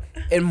worry about it."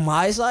 And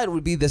my side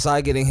would be the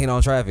side getting hit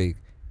on traffic.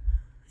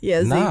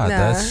 Yeah, Zeke, Nah, nah.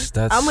 that's-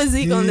 I'm with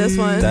Zeke on this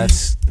one.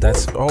 That's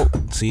oh,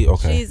 see,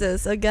 okay.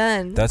 Jesus,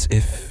 again. That's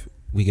if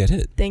we get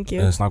hit. Thank you.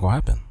 And it's not gonna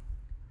happen.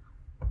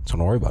 So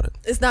don't worry about it.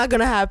 It's not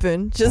gonna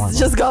happen. Why not?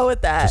 Just go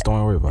with that. Just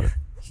don't worry about it.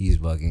 He's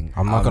bugging.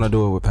 I'm not gonna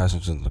do it with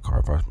passengers in the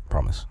car. I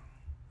promise.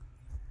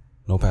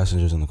 No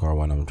passengers in the car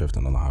when I'm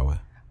drifting on the highway.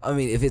 I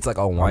mean, if it's like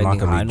a I'm winding not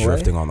gonna highway. be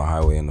drifting on the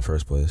highway in the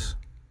first place.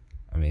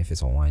 I mean, if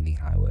it's a winding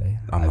highway,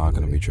 I'm not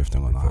gonna be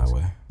drifting on the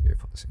highway. You're a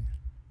pussy.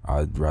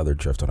 I'd rather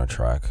drift on a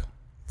track.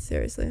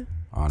 Seriously.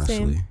 Honestly,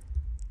 Same.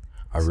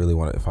 I really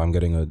want to. If I'm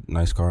getting a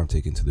nice car, I'm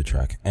taking to the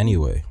track.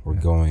 Anyway, we're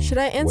going. Should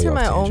I way answer off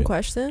my own tangent.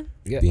 question?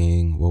 Yeah.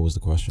 Being, what was the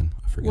question?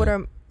 I forget. What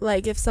are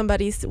like if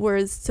somebody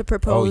was to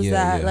propose yeah,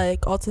 that yeah.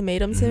 like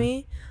ultimatum to Mhm.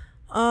 me?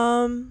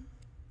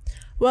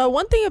 Well,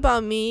 one thing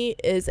about me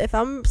is if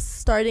I'm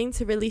starting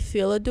to really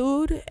feel a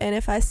dude, and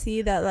if I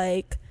see that,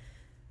 like,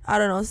 I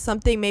don't know,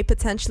 something may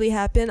potentially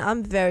happen,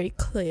 I'm very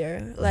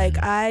clear. Like,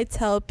 I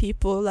tell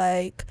people,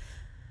 like,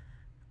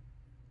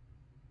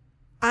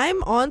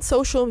 I'm on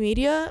social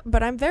media,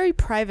 but I'm very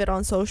private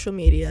on social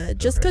media.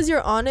 Just because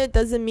you're on it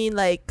doesn't mean,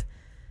 like,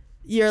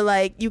 you're,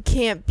 like, you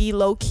can't be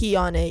low-key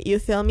on it. You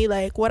feel me?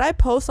 Like, what I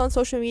post on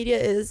social media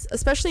is,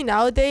 especially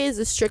nowadays,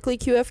 is strictly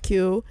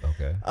QFQ.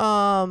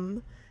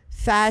 Okay.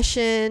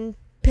 Fashion,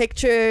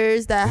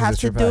 pictures that have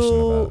to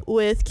do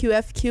with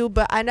QFQ,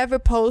 but I never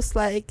post,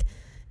 like,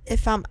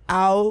 if I'm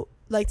out,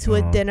 like, to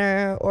a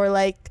dinner, or,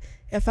 like,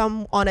 if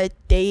I'm on a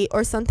date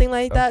or something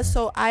like that.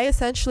 So I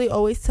essentially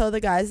always tell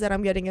the guys that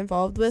I'm getting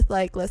involved with,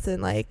 like,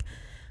 listen, like,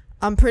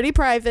 I'm pretty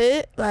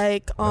private.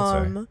 Like,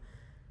 I'm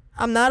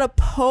not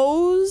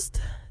opposed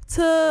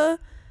to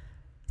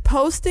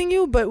posting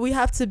you, but we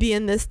have to be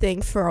in this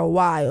thing for a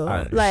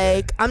while.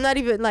 Like, I'm not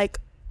even, like,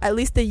 at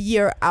least a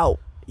year out.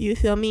 You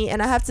feel me?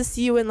 And I have to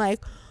see you in,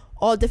 like,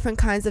 all different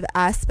kinds of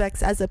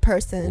aspects as a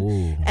person.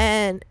 Ooh.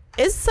 And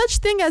it's such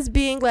thing as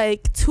being,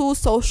 like, too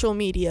social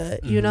media,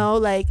 you know,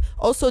 like,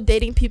 also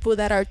dating people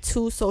that are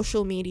too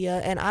social media.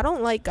 And I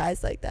don't like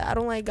guys like that. I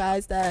don't like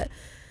guys that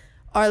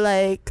are,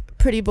 like,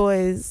 pretty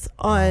boys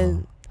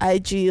on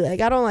IG.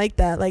 Like, I don't like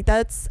that. Like,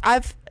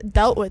 I've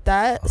dealt with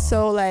that.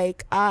 So,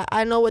 like,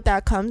 I know what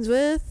that comes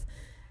with.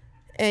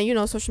 And, you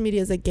know, social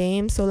media is a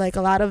game. So, like,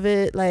 a lot of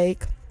it,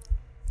 like,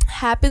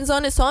 happens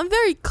on it. So I'm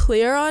very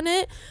clear on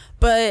it.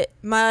 But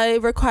my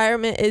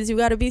requirement is you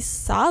got to be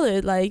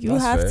solid. Like, you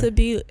have to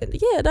be,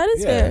 that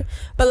is fair.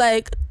 But,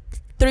 like,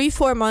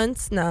 3-4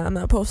 months, nah, I'm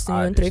not posting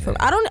you in 3-4.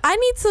 I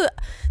need to,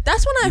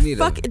 that's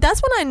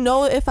when I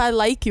know if I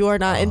like you or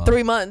not in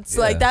 3 months.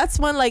 Like, that's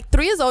when, like,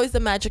 3 is always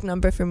the magic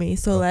number for me.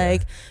 So,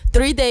 like,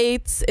 3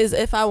 dates is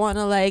if I want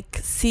to, like,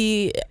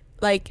 see,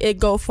 like, it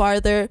go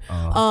farther.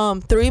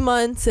 3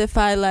 months if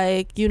I,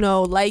 like, you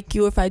know, like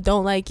you, if I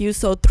don't like you.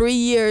 So 3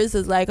 years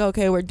is like,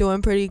 okay, we're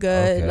doing pretty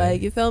good.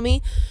 Like, you feel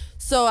me?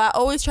 So I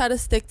always try to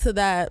stick to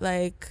that,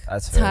 like,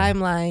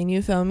 timeline.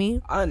 You feel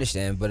me? I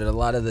understand, but in a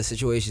lot of the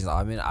situations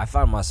I'm in, I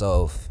find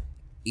myself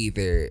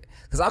either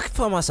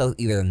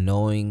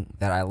knowing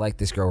that I like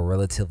this girl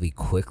relatively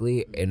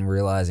quickly and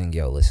realizing,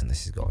 yo, listen,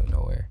 this is going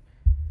nowhere.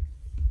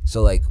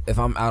 So, like, if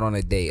I'm out on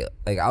a date,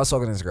 like, I was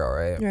talking to this girl,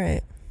 right?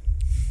 Right.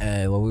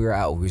 And when we were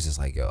out, we was just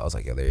like, I was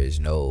like, there is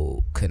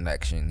no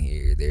connection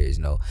here. There is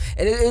no,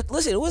 and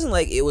listen, it wasn't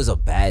like it was a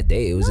bad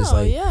day. It was just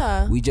like,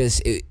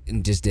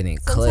 it just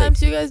didn't click.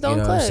 Sometimes you guys don't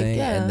click. What I'm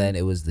saying? And then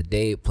it was the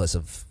date plus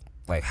of,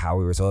 like, how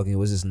we were talking. It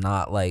was just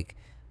not, like,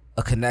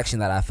 a connection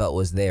that I felt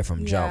was there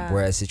from jump.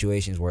 Whereas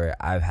situations where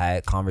I've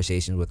had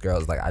conversations with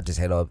girls, like, I just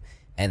hit up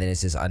and then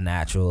it's just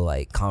unnatural,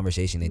 like,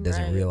 conversation. It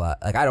doesn't realize,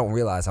 like, I don't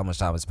realize how much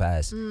time has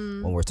passed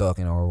when we're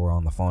talking or we're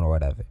on the phone or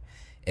whatever.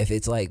 If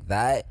it's like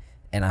that,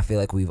 and I feel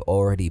like we've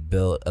already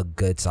built a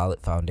good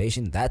solid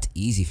foundation, that's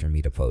easy for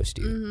me to post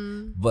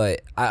you.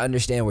 But I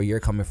understand where you're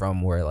coming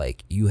from, where,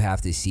 like, you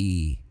have to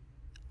see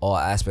all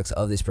aspects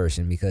of this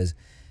person, because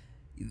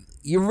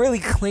you're really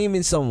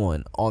claiming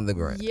someone on the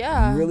ground.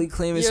 Yeah. You're really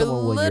claiming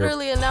someone when you're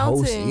literally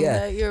announcing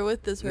that you're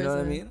with this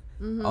person. You know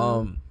what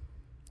I mean?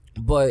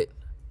 But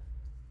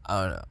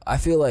I don't know. I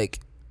feel like,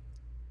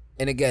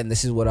 and again,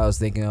 this is what I was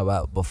thinking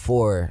about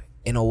before,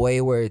 in a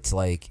way where it's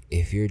like,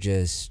 if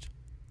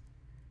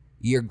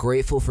you're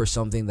grateful for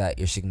something that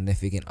your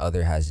significant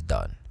other has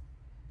done.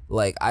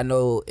 Like, I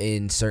know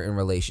in certain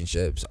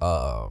relationships,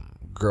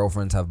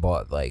 girlfriends have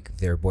bought, like,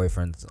 their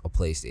boyfriends a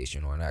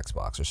PlayStation or an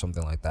Xbox or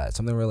something like that.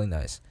 Something really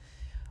nice.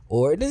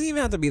 Or it doesn't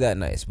even have to be that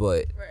nice,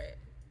 but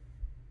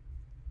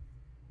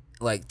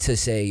like, to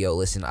say, yo,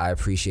 listen, I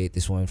appreciate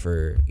this one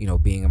for, you know,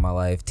 being in my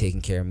life,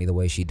 taking care of me the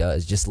way she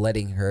does. Just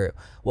letting her,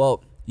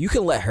 well, you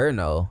can let her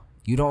know.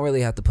 You don't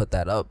really have to put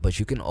that up, but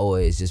you can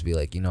always just be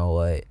like, you know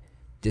what?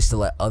 Just to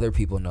let other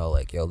people know,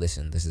 like, yo,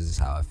 listen, this is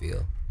how I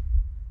feel,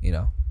 you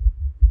know?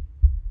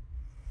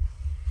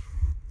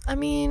 I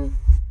mean,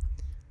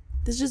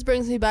 this just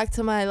brings me back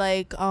to my,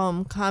 like,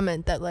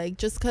 comment that, like,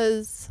 just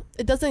because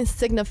it doesn't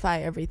signify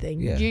everything.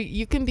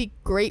 You can be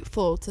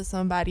grateful to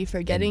somebody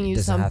for getting you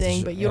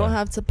something, but you don't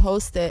have to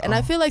post it. And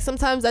I feel like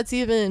sometimes that's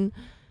even...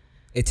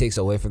 It takes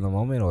away from the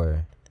moment,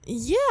 or...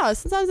 Yeah,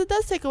 sometimes it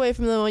does take away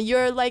from the moment.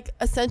 You're, like,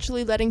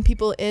 essentially letting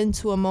people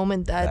into a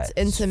moment that's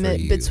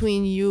intimate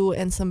between you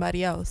and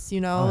somebody else, you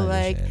know?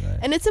 Like,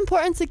 and it's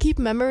important to keep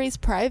memories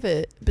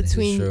private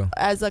between,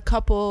 as a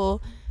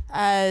couple,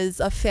 as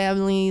a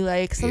family.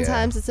 Like,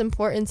 sometimes it's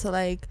important to,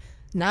 like,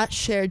 not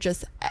share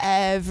just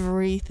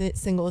every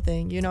single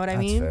thing, you know what I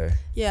mean? Fair.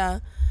 Yeah.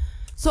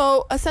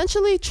 So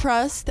essentially,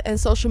 trust and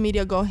social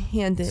media go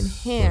hand in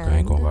hand. Look, I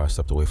ain't gonna lie, I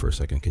stepped away for a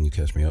second. Can you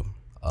catch me up?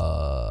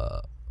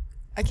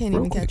 I can't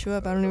even catch you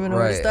up. I don't even know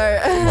where to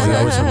start.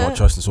 I was talking about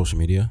trust and social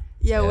media.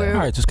 Yeah, we're... All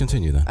right, just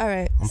continue then. All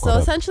right. So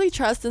essentially,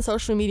 trust and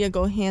social media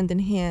go hand in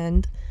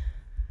hand.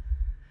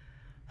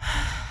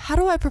 How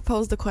do I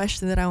propose the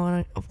question that I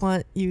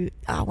want you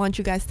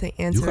guys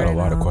to answer? You got a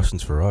lot of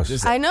questions for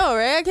us. I know,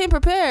 right? I came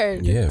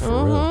prepared. Yeah,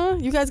 for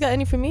real. You guys got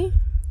any for me?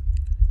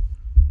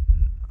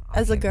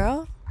 As a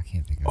girl? I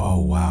can't think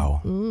Oh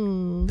wow.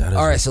 That is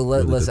All right, so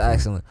really let's good point.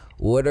 ask them.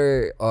 What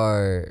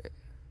are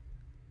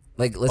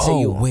like? Let's say Oh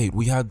you wait,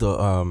 we had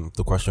the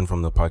question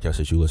from the podcast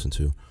that you listened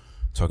to,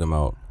 talking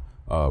about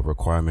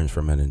requirements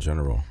for men in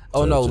general.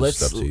 Oh to no, just let's.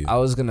 step to you. I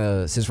was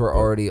gonna, since we're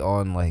already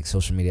on like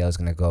social media, I was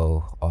gonna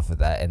go off of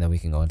that, and then we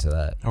can go into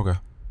that. Okay.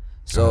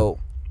 So,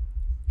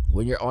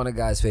 when you're on a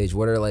guy's page,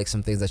 what are like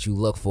some things that you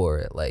look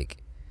for? Like,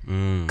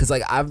 because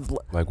like I've,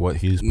 Like what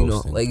he's you know,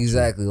 posting. like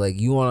exactly, like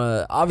you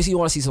wanna obviously you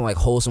wanna see some like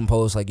wholesome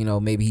posts, like, you know,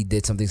 maybe he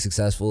did something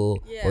successful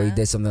or he Yeah.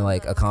 did something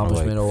like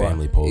accomplishment Or, or like,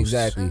 family posts.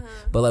 Exactly.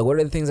 But like, what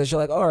are the things that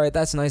you're like, all right,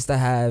 that's nice to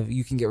have.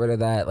 You can get rid of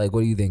that. Like, what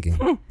are you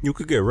thinking? You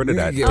could get rid of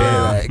that. You can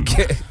get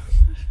rid of that.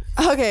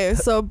 Okay,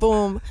 so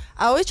boom.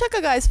 I always check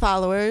a guy's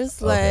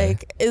followers. Okay.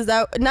 Like, is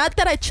that not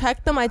that I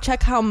check them? I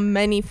check how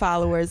many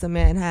followers a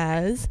man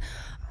has.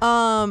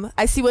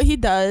 I see what he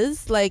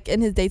does, like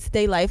in his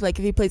day-to-day life, like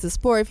if he plays a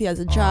sport, if he has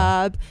a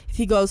job, if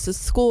he goes to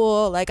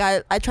school. Like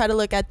I try to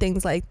look at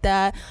things like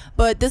that.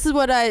 But this is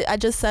what I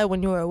just said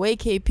when you were away,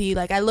 KP.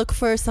 Like I look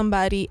for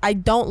somebody. I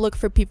don't look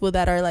for people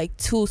that are like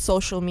too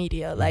social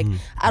media. Like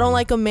I don't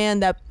like a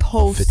man that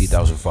posts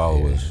 50,000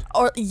 followers.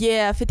 or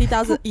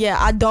 50,000. Yeah,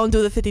 I don't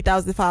do the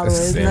 50,000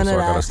 followers. Damn, None so of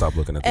I gotta that. stop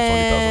looking at the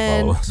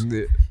And- 20,000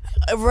 followers.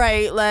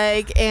 Right,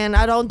 like, and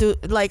I don't do,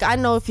 like, I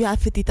know if you have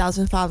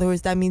 50,000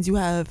 followers, that means you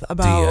have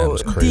about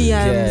DMs crazy.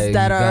 Yeah, DMs you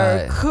that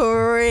are got-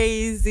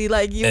 crazy.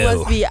 Like, you Ew.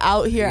 must be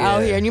out here, Yeah.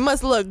 and you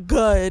must look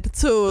good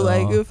too.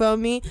 Like, Uh-huh. you feel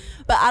me?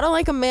 But I don't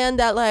like a man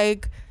that,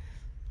 like,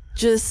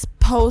 just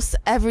posts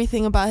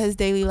everything about his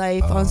daily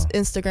life on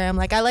Instagram.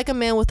 Like, I like a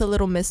man with a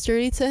little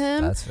mystery to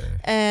him. That's fair.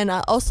 And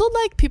I also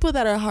like people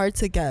that are hard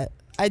to get.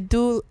 I like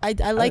think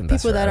that's people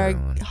for that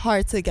everyone. are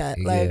hard to get.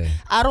 Like Yeah.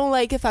 I don't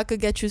like if I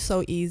could get you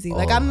so easy.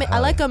 Like Oh, I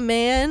hell like yeah. a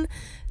man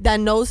that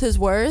knows his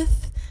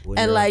worth When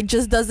and you're- like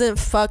just doesn't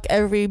fuck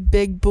every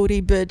big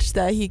booty bitch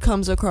that he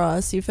comes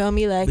across. You feel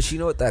me? Like But you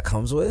know what that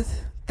comes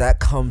with? That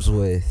comes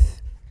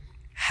with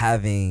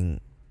having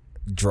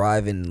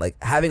drive and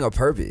like having a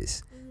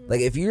purpose.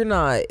 Like if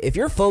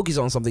you're focused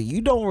on something,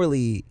 you don't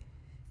really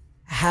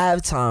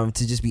have time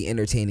to just be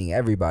entertaining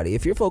everybody.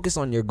 If you're focused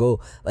on your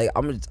goal, like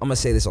I'm gonna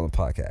say this on the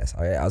podcast.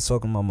 All right, I was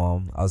talking to my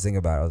mom. I was thinking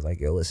about it. I was like,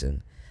 yo,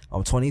 listen,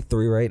 I'm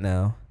 23 right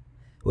now.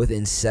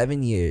 Within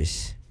 7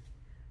 years,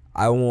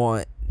 I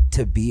want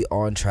to be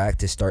on track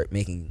to start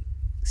making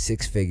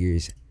 6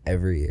 figures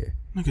every year.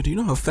 Nigga, do you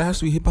know how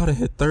fast we about to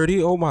hit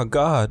 30? Oh my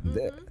god.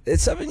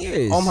 It's 7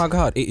 years. Oh my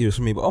god, 8 years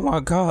for me, but oh my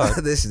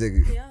god. This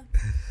nigga. yeah.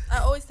 I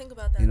always think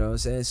about that. You know what I'm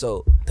saying?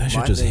 So That shit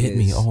my just thing hit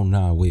me. is- Oh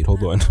nah, wait,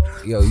 hold on.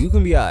 Yo, you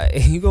can be alright.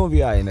 You gonna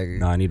be alright, nigga.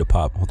 Nah, I need a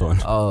pop. Hold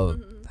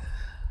on.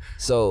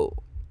 So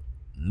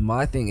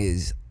my thing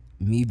is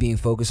me being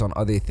focused on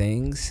other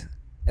things,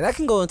 and I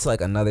can go into like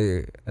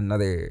another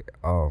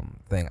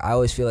thing. I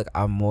always feel like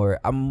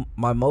I'm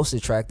my most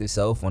attractive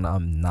self when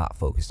I'm not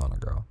focused on a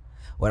girl.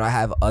 When I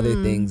have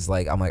other things,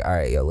 like I'm like, all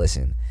right, yo,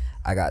 listen,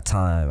 I got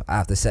time. I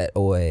have to set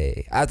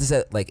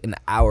like an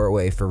hour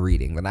away for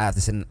reading. Then I have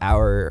to set an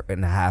hour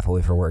and a half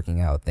away for working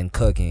out, then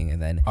cooking,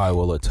 and then I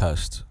will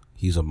attest,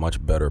 he's a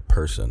much better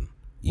person,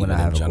 When even I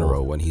have in a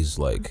general, goal. when he's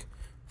like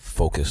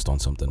focused on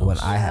something else. when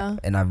I have,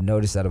 and I've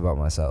noticed that about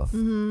myself.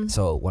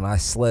 So when I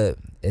slip,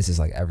 it's just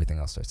like everything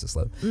else starts to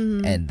slip,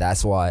 and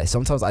that's why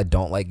sometimes I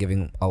don't like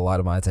giving a lot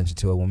of my attention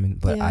to a woman.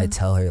 But Yeah. I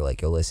tell her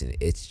like, yo, listen,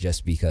 it's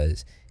just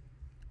because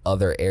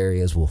other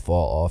areas will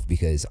fall off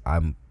because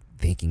I'm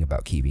thinking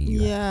about keeping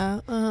you.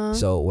 Yeah.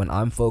 So when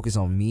I'm focused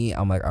on me,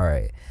 I'm like, all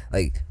right,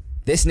 like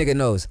this nigga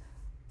knows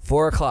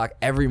 4 o'clock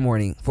every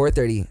morning,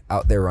 4:30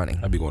 out there running.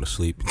 I'd be going to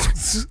sleep.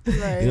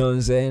 Right. You know what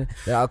I'm saying?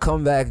 Then I'll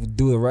come back,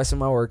 do the rest of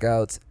my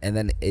workouts, and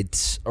then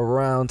it's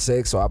around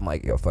 6, so I'm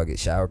like, yo, fuck it,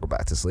 shower, go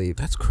back to sleep.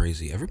 That's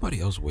crazy. Everybody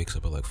else wakes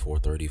up at like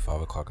 4:30,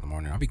 5 o'clock in the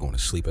morning. I'll be going to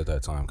sleep at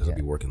that time because I'll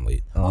be working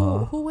late.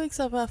 Who wakes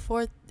up at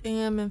 4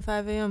 a.m. and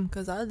 5 a.m.?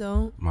 Because I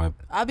don't.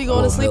 I'll be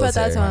going to sleep at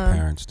that military. time. My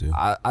parents do.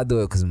 I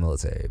do it because of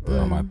military, but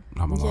Not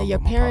my mom, Yeah, your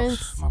but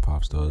parents- My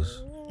pops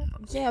does.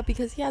 Yeah,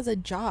 because he has a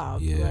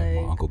job. Yeah, my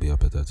like, uncle be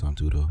up at that time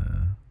too though.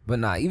 but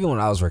nah, even when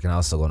I was working, I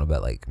was still going to bed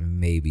like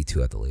maybe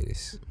 2 at the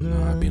latest.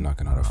 Nah, I'd be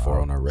knocking out at 4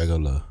 on a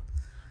regular.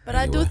 But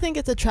I do Anyway. think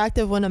it's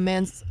attractive when a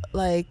man's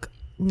like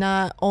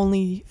not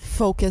only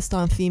focused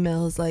on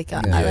females, like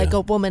Yeah. like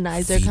a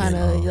womanizer kind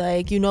of, Female.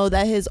 like, you know,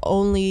 that his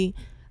only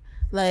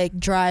like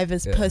drive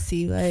is Yeah.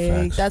 pussy. Like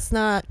Facts. that's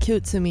not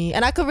cute to me.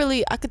 And I could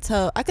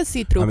tell, I could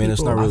see through. I mean, it's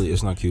people.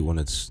 it's not cute when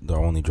it's the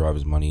only drive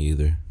is money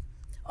either.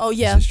 Oh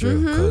yeah, This is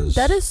true, mhm. 'cause-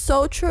 That is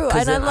so true.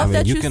 And I then- love I mean,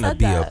 that you you can said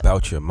be that.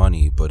 about your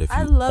money, but if you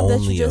I love that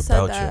you only just said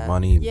about that. your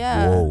money,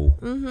 Yeah. whoa.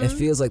 Mhm. It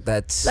feels like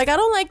that's Like I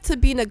don't like to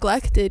be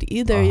neglected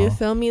either. You Uh-huh.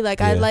 feel me?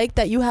 Like I Yeah. like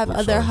that you have I'm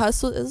other sorry.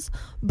 hustles,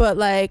 but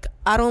like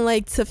I don't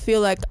like to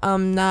feel like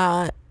I'm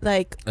not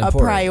like a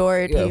Important.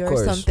 priority Yeah, of or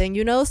course. something.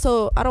 You know?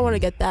 So I don't want to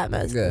get that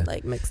Yeah.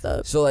 mixed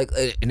up. so like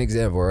an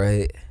example,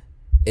 right?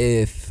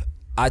 If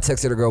I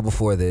texted a girl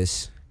before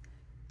this,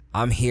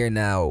 I'm here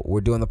now. We're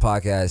doing the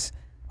podcast.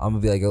 I'm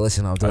gonna be like, yo,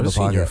 listen, I'm I've doing the just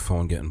seen your podcast.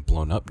 phone getting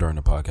blown up during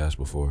the podcast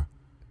before.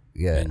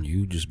 Yeah. And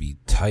you just be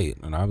tight,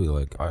 and I'll be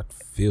like, I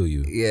feel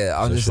you. Yeah,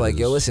 I'm That just shit like,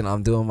 yo, is- listen,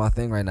 I'm doing my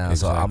thing right now,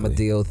 so I'm gonna Exactly.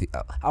 deal with you.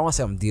 I don't want to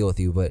say I'm deal with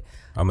you, but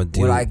I'm a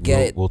deal. when I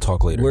get, we'll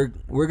talk later.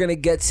 We're gonna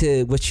get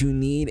to what you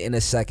need in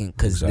a second,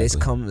 because this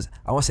Exactly. comes.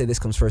 I want to say this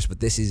comes first, but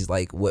this is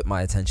like what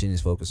my attention is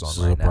focused on This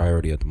is right a now.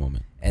 priority at the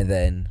moment. And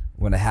then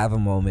when I have a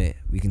moment,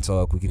 we can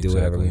talk. We can do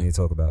whatever we Exactly. need to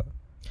talk about.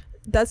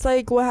 That's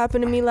like what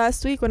happened to me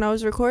last week when I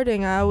was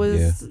recording.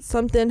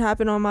 Something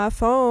happened on my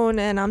phone,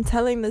 and I'm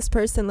telling this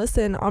person,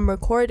 listen, I'm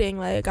recording,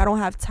 like I don't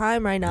have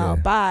time right now,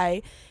 Yeah.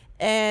 bye.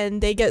 And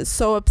they get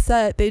so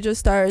upset, they just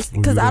start,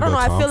 because You I ain't don't know,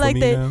 got I time feel for like me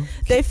they now?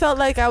 they felt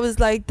like I was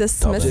like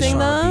Just dismissing trying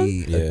them.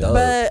 to be a Yeah. dub.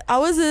 But I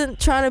wasn't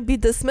trying to be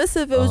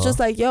dismissive. It was Uh-huh. just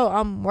like, yo,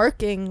 I'm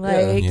working. Yeah.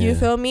 Like, you Yeah.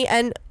 feel me?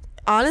 And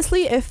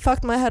honestly, it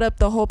fucked my head up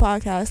the whole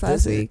podcast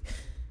last Does it? week.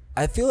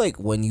 I feel like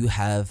when you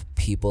have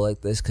people like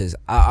this, because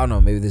I don't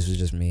know, maybe this was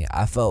just me.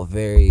 I felt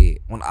very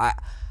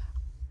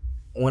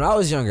when I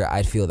was younger,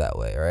 I'd feel that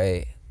way,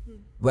 right?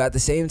 But at the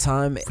same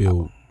time,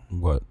 Feel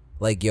what?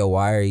 like, yo,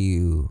 why are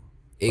you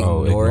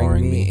Oh, ignoring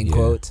ignoring me me? in Yeah.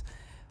 quotes?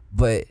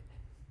 But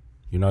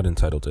You're not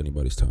entitled to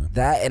anybody's time.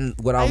 that and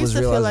what I, I was used to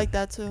realizing, feel like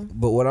that too.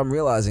 but what I'm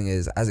realizing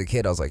is, as a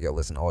kid, I was like, yo,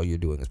 listen, all you're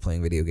doing is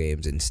playing video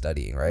games and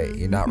studying, right?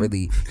 You're not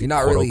really,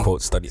 Quote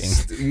unquote studying.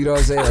 you know what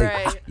I'm saying?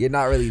 Like, Right. you're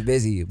not really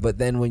busy. But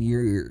then when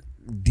you're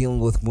dealing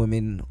with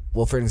women,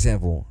 well, for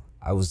example,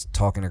 I was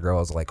talking to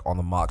girls like on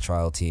the mock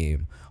trial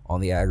team, on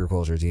the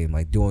agriculture team,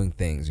 like doing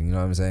things, you know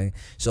what I'm saying?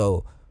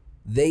 So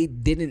they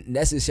didn't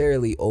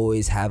necessarily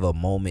always have a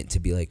moment to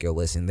be like, yo,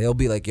 listen. They'll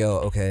be like, yo,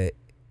 okay,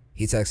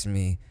 he texted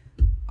me,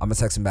 I'm gonna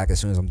text him back as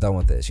soon as I'm done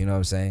with this, you know what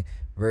I'm saying?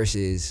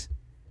 Versus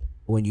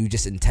when you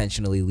just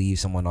intentionally leave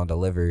someone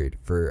undelivered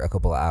for a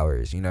couple of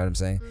hours, you know what I'm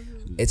saying?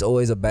 It's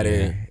always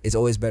Yeah. it's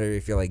always better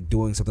if you're like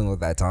doing something with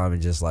that time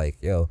and just like,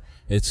 yo,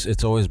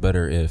 It's always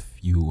better if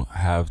you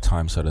have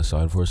time set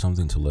aside for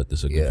something to let the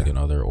significant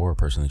other or a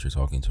person that you're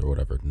talking to or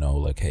whatever know,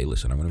 like, hey,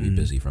 listen, I'm going to be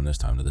busy from this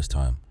time to this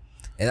time.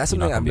 and that's You're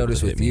not something gonna I've be able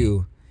noticed to with hit me.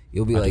 you.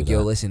 You'll be I do like, yo,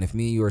 that. listen, if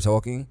me and you were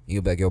talking,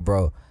 you'll be like, yo,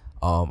 bro,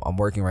 I'm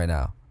working right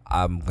now.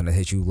 I'm gonna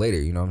hit you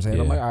later. You know what I'm saying?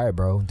 I'm Yeah. like, all right,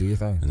 bro, do your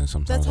thing. And then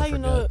sometimes That's how I you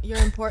forget. know you're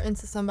important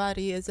to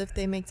somebody, is if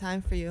they make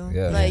time for you.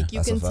 Yeah. Like, you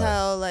That's a can fact.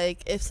 tell,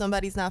 like, if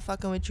somebody's not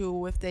fucking with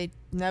you, if they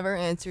never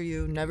answer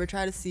you, never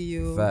try to see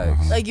you.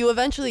 Facts. Like, you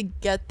eventually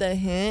get the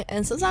hint,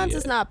 and sometimes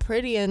it's Yeah. not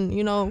pretty, and,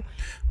 you know,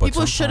 But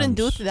people shouldn't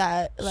do sometimes-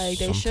 that. Like,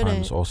 they sometimes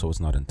shouldn't. also it's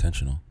not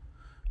intentional.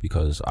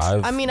 Because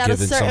I've I mean, at a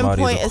given certain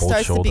somebody point, the it cold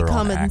starts to shoulder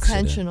become on accident.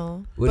 intentional.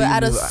 What But do you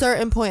at a mean by-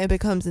 certain point, it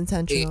becomes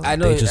intentional. I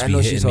know. They just I be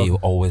know she's hitting me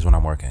talking. always when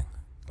I'm working.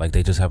 Like,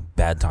 they just have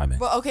bad timing.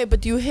 But okay, but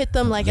do you hit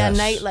them like at Yes.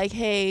 night, like,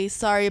 hey,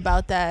 sorry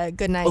about that,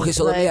 good night? Okay,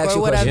 so let me like, ask or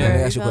you a question. whatever, Let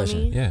me ask you a feel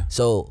question. me? Yeah.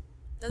 So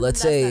let's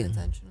That's say not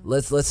intentional.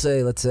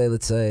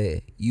 let's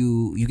say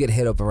you get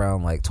hit up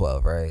around like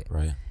 12, right?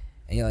 Right.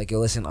 And you're like, yo,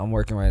 listen, I'm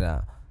working right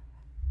now.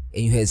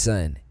 And you hit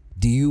send.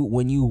 Do you,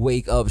 when you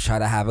wake up, try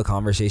to have a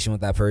conversation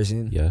with that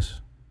person?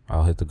 Yes.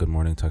 I'll hit the good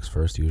morning text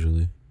first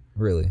usually.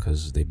 Really?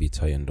 Because they be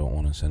tight and don't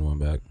want to send one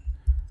back.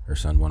 Or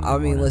send one in the I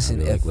mean, morning. listen,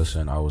 I'll be if- like,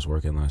 listen, I was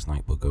working last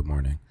night, but good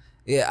morning.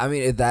 Yeah, I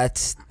mean, if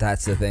that's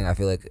the thing. I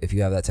feel like if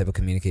you have that type of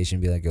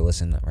communication, be like, yo,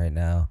 listen, right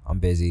now, I'm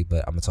busy,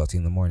 but I'm gonna talk to you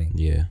in the morning.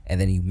 Yeah. And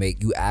then you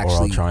Or I'll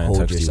actually try and hold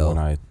text yourself. you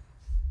when I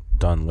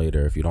done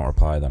later. If you don't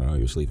reply, then I know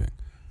you're sleeping.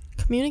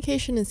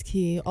 Communication is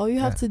key. All you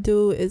have Yeah. to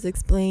do is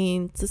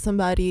explain to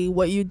somebody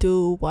what you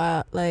do,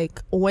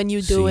 like when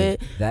you do See,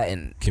 it. That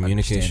and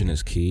Communication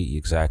is key,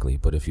 exactly.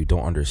 But if you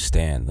don't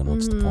understand, then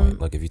what's the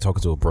point? Like, if you're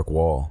talking to a brick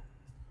wall,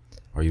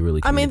 are you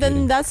really I mean, communicating?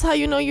 then that's how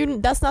you know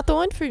that's not the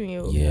one for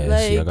you. Yeah, like,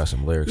 see, I got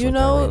some lyrics you like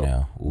know, that right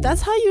now. Ooh.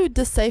 that's how you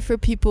decipher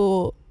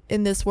people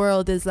in this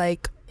world, is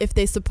like if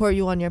they support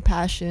you on your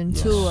passion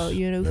Yes, too.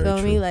 You know, very feel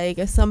me? true. Like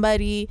if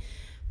somebody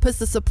puts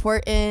the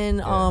support in,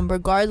 Yeah.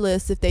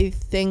 regardless if they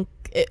think,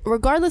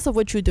 regardless of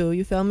what you do,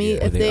 you feel me?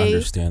 Yeah, Or if they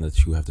understand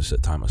that you have to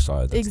set time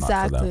aside. That's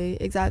not for them.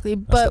 Exactly.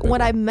 the But big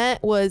what I one.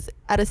 meant was,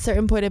 at a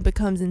certain point, it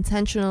becomes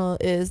intentional.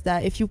 Is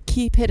that if you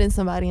keep hitting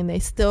somebody and they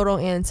still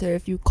don't answer,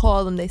 if you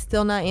call them, they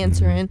still not Mm-hmm.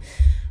 answering,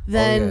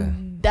 then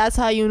yeah. that's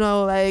how you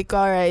know, like,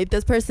 all right,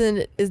 this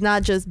person is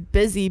not just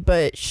busy,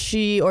 but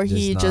she or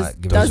he not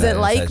just giving us doesn't that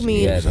like attention.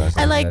 me. Yeah,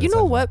 Exactly. And like, that you know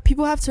attention. what?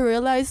 People have to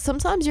realize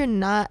sometimes you're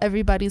not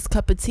everybody's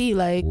cup of tea.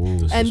 Like, Ooh,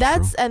 this and is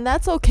that's true. and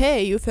that's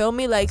okay. You feel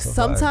me? Like That's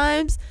a fact.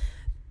 sometimes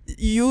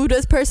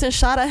this person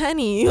shot a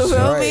Henny. You feel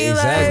Right, me?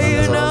 exactly. Like,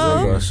 That's you what I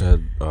was know. Like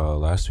I said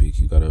last week,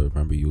 you gotta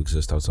remember you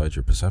exist outside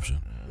your perception.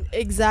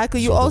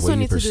 Exactly. You So also the way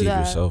need you to perceive do that.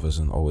 yourself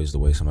isn't always the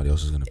way somebody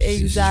else is gonna perceive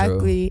you.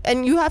 Exactly.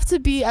 And you have to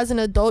be, as an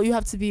adult, you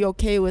have to be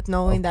okay with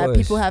knowing Of that course.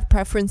 people have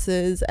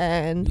preferences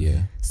and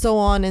Yeah, so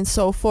on and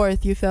so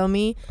forth. You feel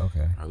me? Okay.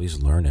 or at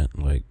least learn it,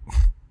 like,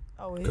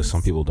 Always. because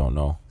some people don't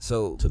know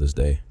So to this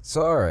day.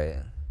 all right.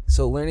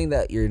 So learning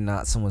that you're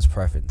not someone's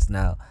preference.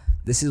 Now,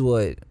 this is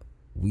what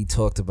we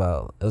talked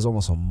about. It was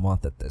almost a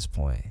month at this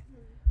point.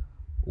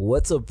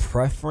 What's a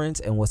preference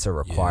and what's a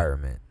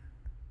requirement?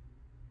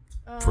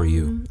 For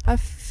you. I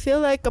feel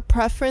like a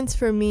preference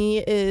for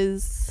me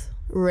is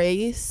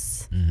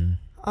race,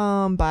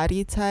 Mm-hmm.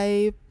 body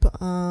type,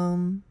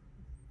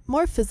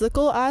 more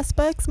physical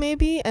aspects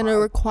maybe, and a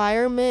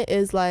requirement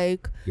is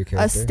like Your a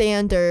character.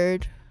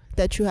 standard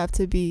that you have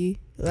to be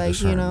like, you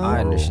certain know,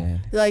 I moral. understand.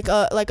 like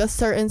a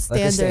certain Like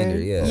standard. a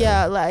standard,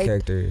 yeah. like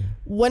Character.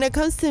 when it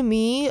comes to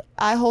me,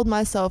 I hold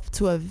myself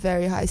to a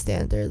very high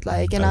standard.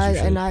 Like, and As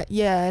you should.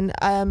 and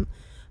I'm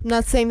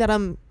not saying that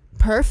I'm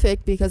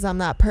perfect, because I'm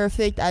not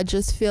perfect. I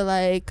just feel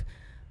like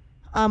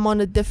I'm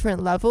on a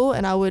different level,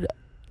 and I would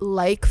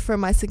like for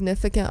my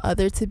significant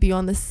other to be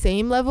on the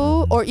same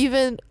level or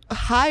even a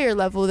higher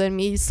level than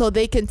me, so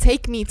they can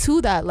take me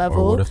to that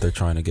level. Or what if they're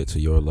trying to get to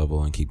your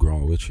level and keep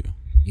growing with you?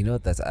 You know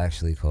what that's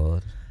actually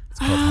called? It's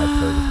called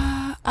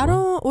hypergamy. I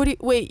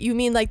don't. Wait, you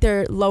mean like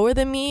they're lower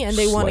than me and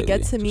they want to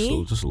get to Slightly,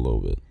 me? just a little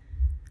bit.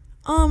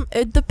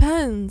 It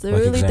depends. It Like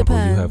really example,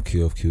 depends. you have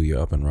Q of Q, you're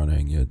up and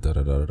running, you're da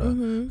da da da da,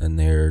 Mhm. and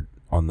they're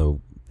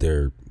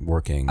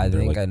working. I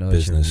they're think like I know what you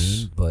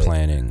business mean, but-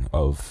 planning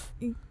of.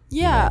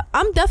 Yeah, know,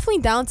 I'm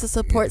definitely down to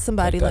support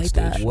somebody that like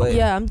that. stage. What-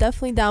 Yeah, I'm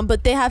definitely down,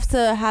 but they have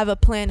to have a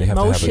plan They in have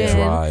motion. to have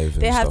a drive.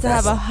 They and have stuff to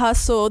have a like that.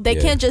 hustle. They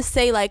Yeah. can't just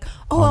say like,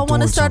 "Oh, I'm I want to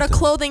doing start a something.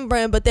 clothing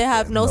brand," but they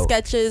have no no.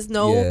 sketches,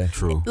 no Yeah.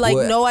 True. like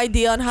What- no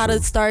idea on how to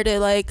True. start it.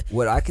 Like,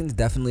 What I can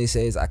definitely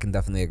say is I can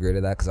definitely agree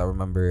to that, because I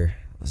remember it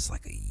was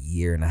like a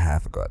year and a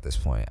half ago at this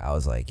point. I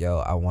was like, yo,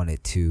 I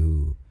wanted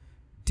to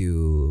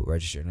do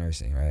registered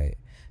nursing, right?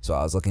 So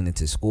I was looking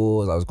into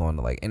schools, I was going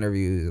to like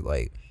interviews,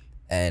 like,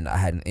 and I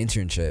had an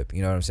internship,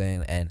 you know what I'm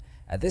saying? And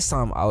at this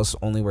time, I was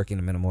only working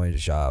a minimum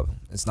wage job.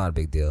 It's not a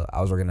big deal.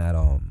 I was working at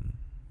I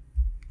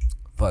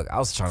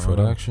was trying to Foot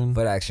remember. Action?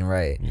 Foot Action,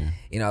 right? Yeah.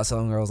 You know, I was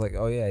telling girls like,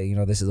 oh yeah, you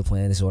know, this is the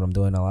plan, this is what I'm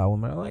doing. A lot of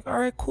women are like, all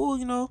right, cool,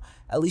 you know,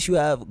 at least you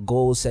have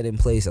goals set in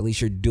place. At least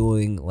you're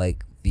doing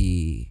like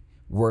the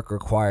work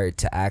required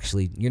to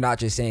actually, you're not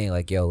just saying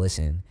like, yo,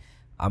 listen,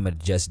 I'm gonna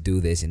just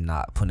do this and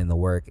not put in the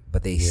work,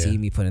 but they Yeah. see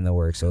me put in the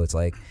work. So it's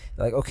like,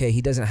 okay,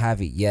 he doesn't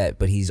have it yet,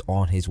 but he's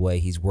on his way.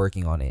 He's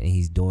working on it, and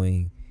he's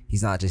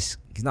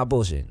not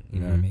bullshit. You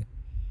know what I Mhm. mean?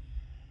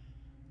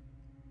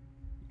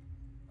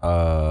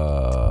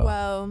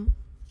 well,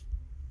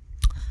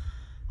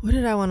 what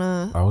did I want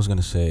to? I was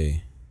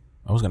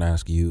gonna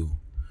ask you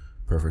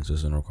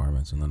preferences and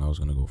requirements, and then I was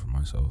gonna go for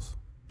myself.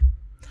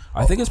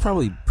 I think it's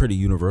probably pretty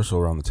universal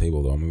around the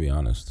table, though. I'm gonna be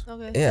honest,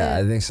 Okay. Yeah,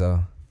 I think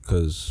so.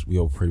 because we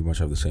all pretty much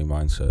have the same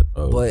mindset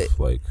of But-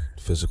 like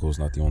physical is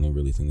not the only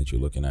really thing that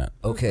you're looking at.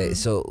 Okay,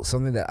 so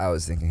something that I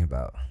was thinking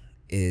about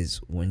is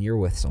when you're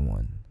with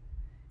someone,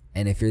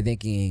 and if you're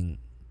thinking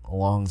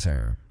long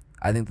term,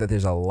 I think that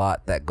there's a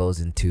lot that goes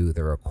into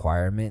the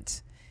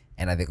requirements,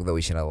 and I think that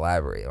we should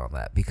elaborate on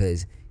that,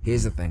 because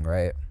here's the thing,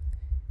 right?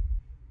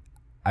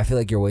 I feel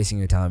like you're wasting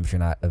your time if you're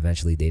not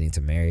eventually dating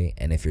to marry,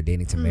 and if you're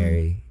dating to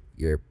marry,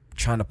 you're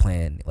trying to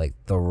plan like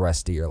the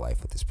rest of your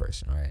life with this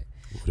person, right?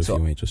 What if So-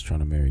 you ain't just trying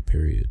to marry?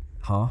 Period.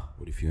 Huh?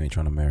 What if you ain't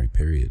trying to marry?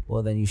 Period.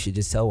 Well, then you should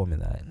just tell women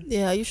that.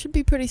 Yeah, you should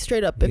be pretty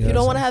straight up. If You you know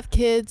don't what want to I'm have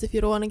kids, if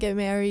you don't want to get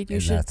married, you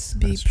And should that's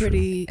be true.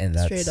 pretty And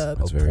that's straight up.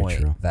 That's a very point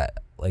true. that,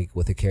 like,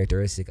 with a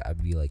characteristic,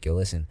 I'd be like, yo,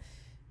 listen,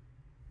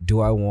 do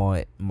I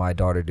want my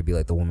daughter to be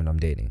like the woman I'm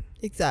dating?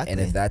 Exactly.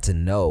 And if that's a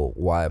no,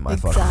 why am I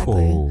fucking? exactly. Oh.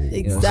 You know what I'm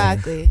saying?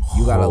 Exactly.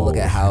 You gotta look Oh.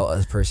 at how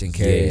a person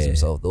carries Yeah.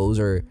 himself. Those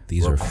are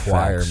These are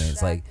requirements.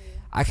 facts. Like,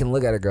 I can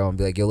look at a girl and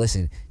be like, yo,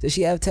 listen, does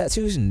she have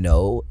tattoos?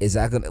 No. Is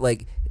that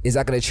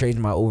gonna change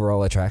my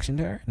overall attraction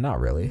to her? Not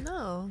really.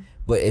 No.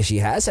 But if she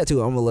has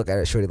tattoo, I'm gonna look at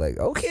it shorty like,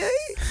 okay,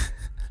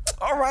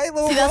 all right,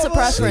 little See, that's a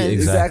mama. preference. See,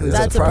 Exactly,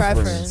 That's a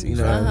preference. You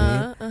know what I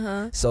mean?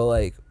 Uh-huh. So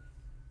like,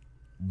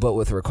 but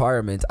with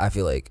requirements, I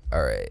feel like,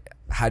 all right,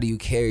 how do you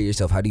carry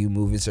yourself? How do you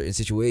move in certain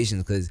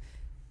situations? Because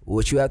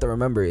what you have to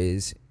remember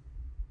is,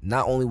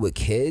 not only with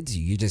kids,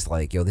 you're just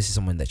like, yo, this is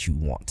someone that you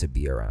want to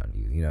be around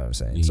you. You know what I'm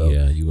saying? So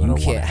yeah, you gotta you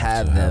can't wanna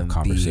have to them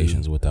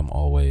conversations with them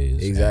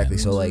always. exactly.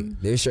 and So like,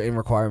 there's certain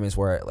requirements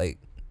where like,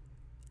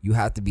 you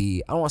have to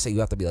be. I don't want to say you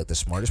have to be like the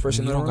smartest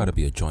person. you in the don't room. gotta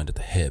be a joint at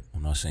the hip.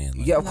 I'm not saying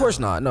like, Yeah, of course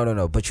not.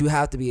 No. But you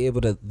have to be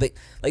able to think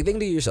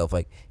to yourself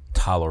like,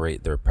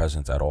 tolerate their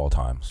presence at all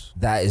times.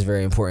 that is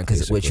very important,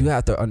 because what Basically. you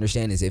have to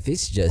understand is if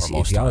it's just Or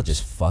most if y'all are times.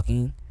 just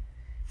fucking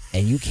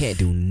and you can't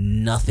do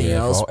nothing Yeah,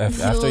 else,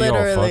 after y'all fuck,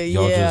 Literally,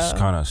 y'all yeah. just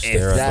kind of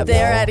stare If at the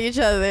Stare wall. at each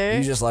other.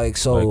 you just like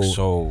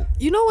so.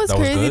 You know what's That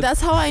was crazy? good?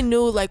 That's how I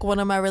knew like one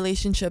of my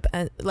relationship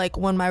and like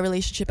when my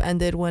relationship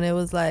ended, when it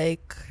was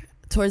like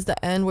towards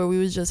the end where we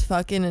was just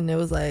fucking and it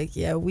was like,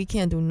 yeah, we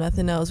can't do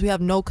nothing else. We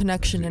have no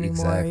connection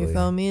anymore. Exactly. You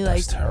feel me?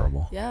 That's Like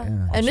terrible. yeah. Yeah.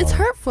 And I'm it's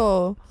sorry.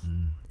 hurtful.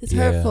 It's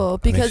Yeah, hurtful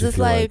it makes because you it's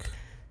feel like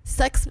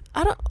sex.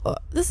 I don't.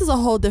 This is a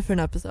whole different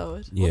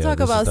episode. Yeah, We'll talk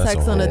that's about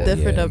sex on a whole-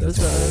 different yeah, that's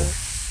a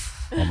episode.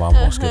 My mom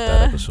won't skip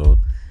that episode.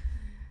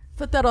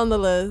 Put that on the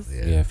list.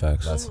 Yeah,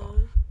 facts. That's All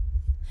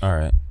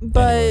right.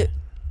 But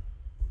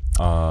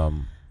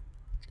Anyway,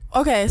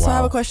 okay, so I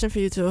have Wow. a question for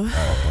you too.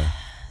 okay.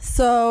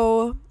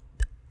 So,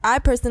 I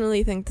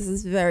personally think this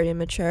is very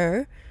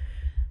immature.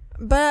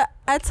 But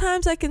at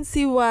times I can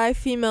see why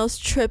females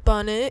trip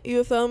on it.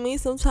 You feel me?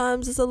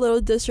 Sometimes it's a little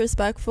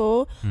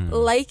disrespectful.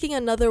 Liking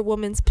another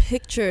woman's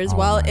pictures Oh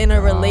while my in a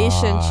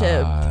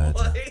relationship. God.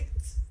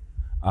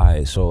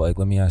 Alright, so like,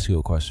 let me ask you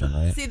a question,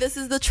 right? See, this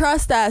is the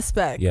trust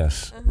aspect.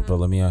 Yes, but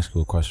let me ask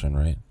you a question,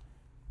 right?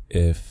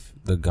 If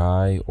the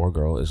guy or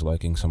girl is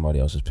liking somebody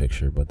else's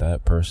picture, but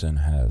that person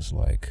has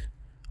like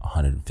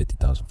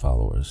 150,000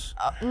 followers,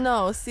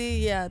 No,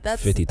 see, yeah,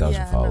 that's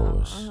 50,000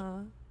 followers.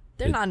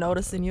 They're not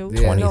noticing you.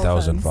 Yeah.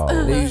 20,000 No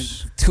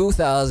followers.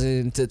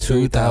 2,000 to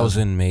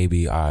 2,000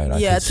 maybe.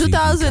 Alright, Yeah,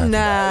 2,000,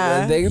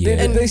 nah. They,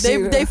 Yeah. And see-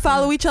 they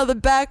follow each other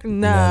back?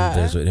 Then Nah.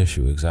 there's an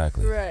issue,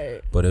 exactly.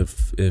 Right. But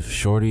if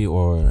shorty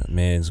or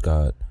man's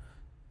got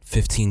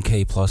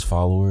 15K plus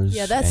followers,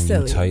 Yeah, that's and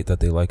silly. you tight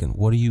that they like, and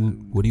what do you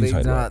They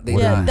type not- about? they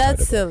What are Yeah, you that's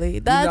tight silly.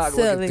 not That's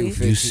looking silly. through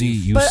about? You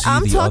see But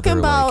I'm the talking other,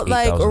 about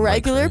like 8,000 likes,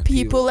 regular right?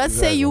 people. Let's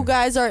say you Exactly.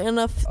 guys are in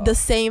the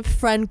same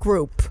friend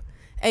group,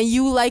 and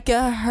you like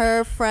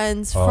her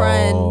friend's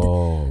friend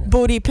Oh.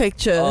 booty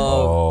picture.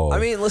 Oh. I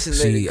mean, listen.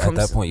 See, it at comes,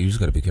 that point, you just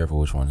gotta be careful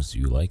which ones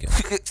you like.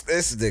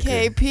 this is the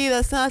KP,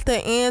 that's not the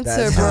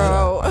answer, That's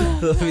bro.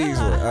 Let me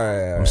explain. All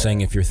right. I'm saying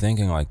if you're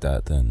thinking like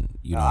that, then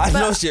you know.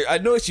 I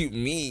know what you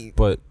mean.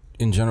 But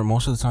in general,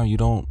 most of the time, you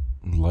don't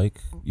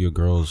like your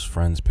girl's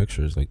friends'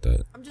 pictures like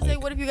that. I'm just saying,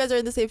 what if you guys are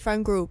in the same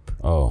friend group?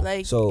 Oh,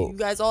 Like, So- you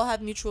guys all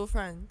have mutual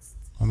friends.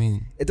 I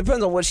mean, It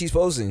depends on what she's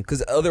posting,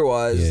 because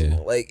otherwise, Yeah.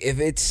 like if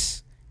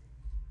it's,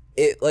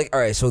 like all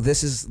right. So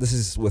this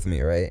is with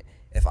me, right?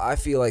 If I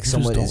feel like you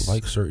someone just is don't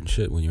like certain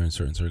shit when you're in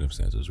certain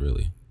circumstances,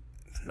 really.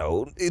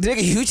 no,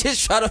 nigga, you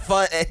just try to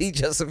find any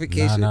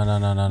justification.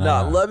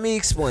 No. Let me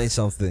explain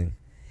something.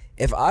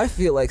 If I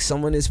feel like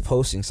someone is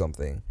posting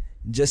something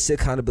just to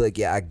kind of be like,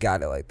 yeah, I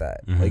got it like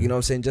that, like you know what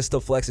I'm saying, just to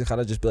flex and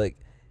kind of just be like,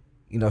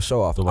 you know,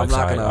 show off. So like, I'm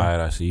not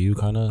gonna. I see you,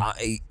 kind of.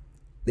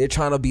 They're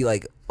trying to be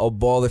like a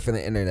baller for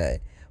the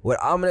internet. What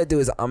I'm gonna do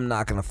is I'm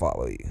not gonna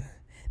follow you.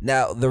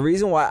 Now, the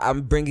reason why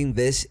I'm bringing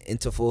this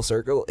into full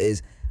circle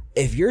is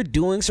if you're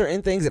doing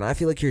certain things and I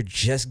feel like you're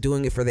just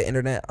doing it for the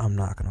internet, I'm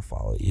not gonna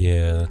follow you.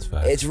 Yeah, that's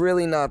fact. It's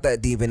really not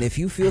that deep. And if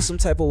you feel some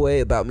type of way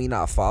about me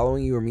not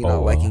following you or me not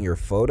well. liking your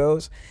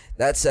photos,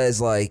 that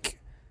says like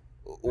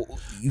you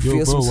Yo,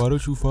 feel bro, some. why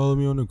don't you follow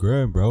me on the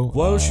gram, bro?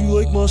 Why don't you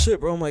like my shit,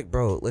 bro? I'm like,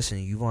 bro, listen,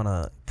 you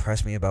wanna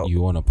press me about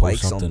You want to post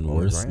likes on something the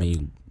worth gram?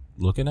 me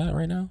looking at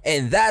right now?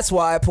 And that's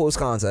why I post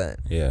content.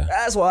 Yeah.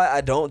 That's why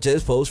I don't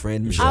just post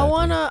random shit. I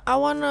Exactly.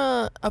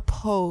 wanna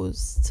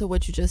oppose to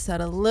what you just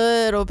said a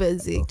little bit,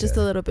 Zeke, just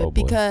a little bit, Oh,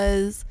 boy.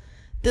 because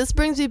this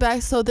brings me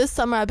back. So this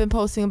summer I've been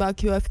posting about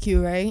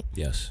QFQ, right?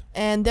 Yes.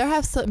 And there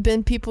have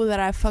been people that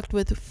I fucked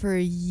with for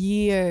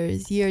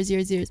years.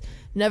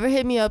 Never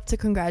hit me up to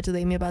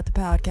congratulate me about the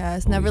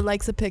podcast. Never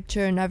likes a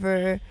picture.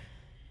 Never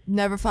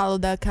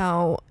followed the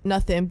account.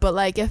 Nothing. But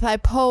like, if I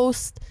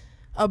post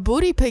a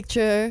booty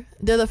picture,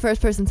 they're the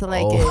first person to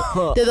like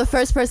it. They're the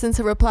first person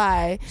to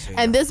reply.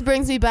 And this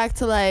brings me back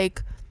to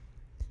like,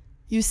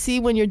 you see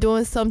when you're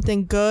doing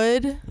something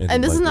good,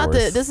 and this like is not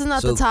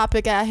worth- the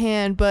topic at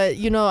hand, but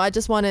you know, I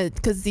just wanted,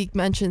 because Zeke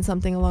mentioned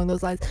something along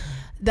those lines,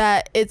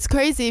 that it's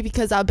crazy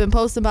because I've been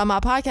posting about my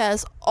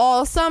podcast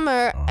all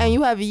summer and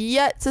you have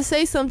yet to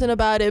say something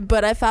about it.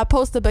 But if I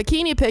post a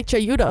bikini picture,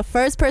 you the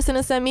first person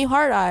to send me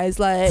heart eyes.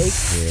 Like,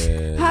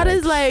 Yeah. how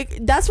does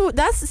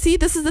see,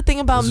 this is the thing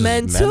about This is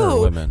men men or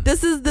too. women?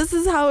 This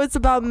is how it's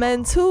about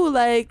men too.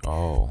 Like,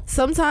 Oh,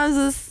 sometimes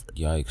it's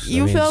yikes.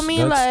 You feel me?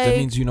 That Like-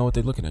 means you know what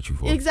they're looking at you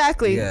for.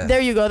 exactly, Yeah.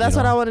 there you go. That's You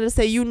what know? I wanted to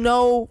say. You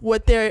know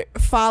what they're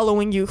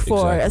following you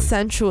for, Exactly.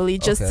 essentially,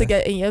 just Okay. to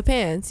get in your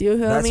pants. You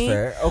feel That's me?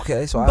 fair.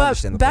 Okay, so I But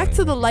understand the back point to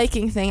you're the making.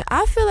 liking thing.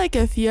 I feel like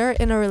if you're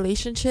in a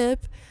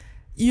relationship,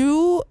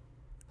 you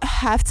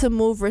have to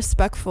move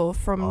respectful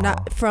from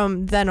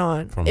then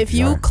on. From If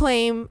you jump.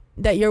 claim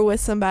that you're with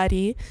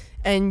somebody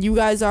and you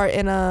guys are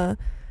in a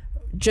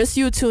just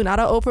you two, not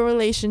an open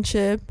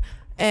relationship,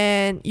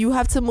 and you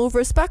have to move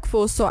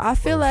respectful. So I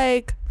feel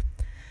like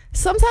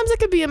sometimes it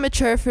could be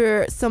immature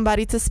for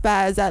somebody to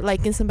spaz at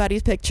liking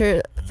somebody's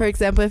picture. For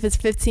example, if it's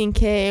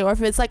 15K, or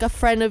if it's like a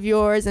friend of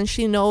yours and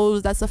she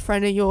knows that's a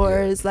friend of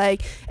yours.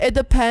 Like, it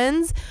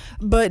depends.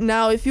 But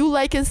now if you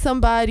liking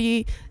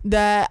somebody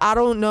that I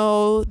don't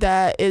know,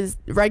 that is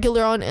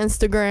regular on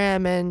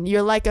Instagram, and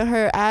you're liking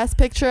her ass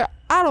picture,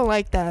 I don't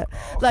like that.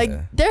 Like,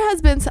 there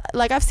has been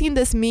like, I've seen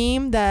this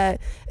meme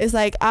that is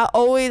like,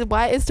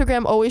 why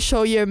Instagram always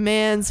show your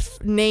man's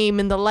name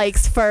in the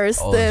likes first,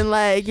 Oh, and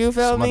like, you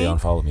feel Somebody me?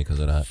 unfollowed me because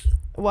of that.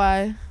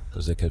 Why?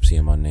 Because they kept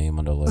seeing my name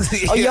under like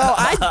Oh, yo,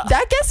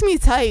 that gets me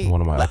tight.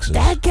 one of my Like, exes.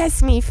 that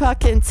gets me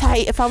fucking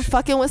tight. If I'm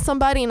fucking with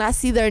somebody and I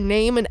see their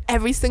name in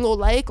every single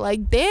like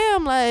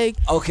damn, like,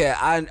 Okay,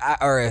 I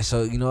all right.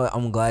 So you know what?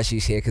 I'm glad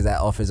she's here because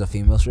that offers a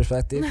female's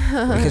perspective.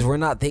 Because we're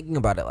not thinking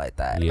about it like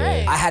that. Yeah.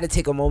 Right. I had to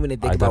take a moment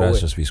and think I about thought what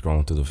just be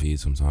scrolling through the feed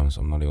sometimes.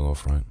 I'm not even gonna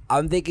front.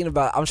 I'm thinking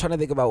about. I'm trying to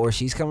think about where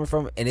she's coming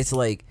from, and it's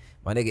like,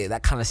 my nigga,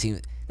 that kind of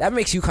seems that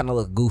makes you kind of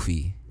look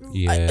goofy.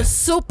 Yeah.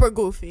 super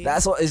goofy.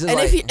 That's what it's just and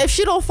like. if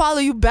she don't follow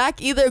you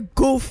back either,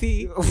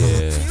 goofy.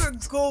 Yeah. You're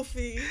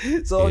goofy.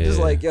 So I'm just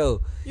Yeah. like,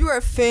 yo. You're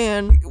a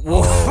fan.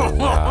 Oh,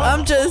 wow.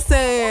 I'm just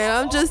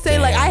saying.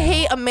 Like, I Damn.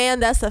 hate a man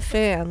that's a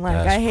fan. Like,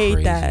 That's I hate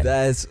crazy. that.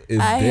 That's I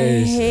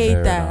embarrassing. hate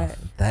Fair that. enough.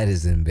 That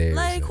is embarrassing.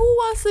 Like, who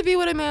wants to be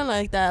with a man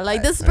like that?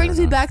 Like, this Fair brings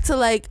me enough. back to,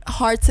 like,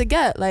 hard to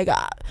get. Like,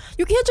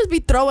 you can't just be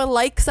throwing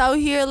likes out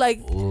here. Like,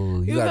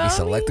 Ooh, you You gotta be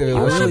feel me? selective. You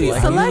in what gotta be you I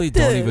like. really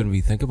don't selective. even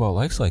be think about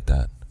likes like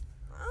that.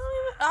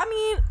 I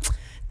mean,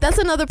 that's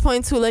another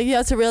point too. Like, you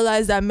have to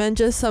realize that men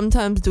just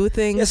sometimes do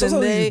things Yeah, and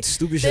sometimes they you do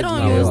stupid they shit. don't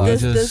No, use I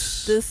this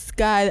just- this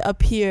guy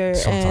up here and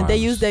they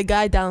Sometimes. use their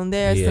guy down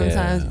there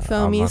sometimes. You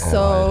feel I'm me? not gonna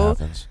lie, it So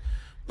happens.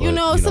 you But,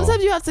 know,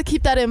 sometimes you have to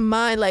keep that in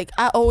mind. Like,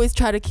 I always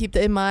try to keep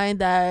that in mind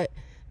that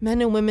men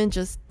and women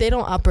just they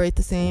don't operate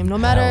the same. No Hell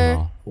matter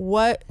no.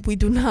 what, we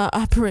do not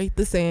operate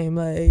the same.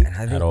 Like, And I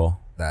think at all.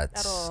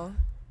 That's. at all.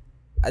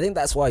 I think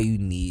that's why you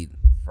need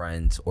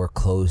friends or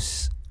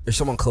close or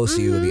someone close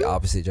to you of the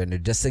opposite gender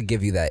just to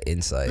give you that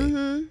insight.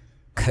 Mm-hmm.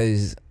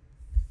 Cause,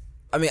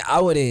 I mean, I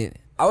wouldn't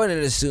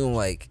assume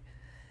like.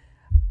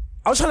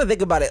 I was trying to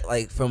think about it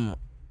like from.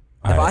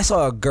 If I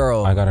saw a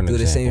girl I got an do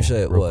the example, same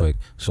shit, real what? quick.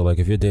 So like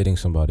if you're dating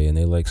somebody and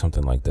they like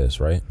something like this,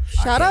 right?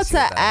 Shout can't out see to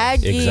what that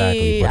is. Aggie.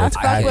 Exactly, but I it's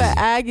fuck with Aggie.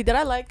 Aggie. Did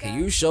I like that? Can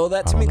you show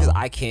that I to me? don't Because know.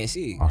 I can't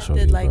see. I'll I show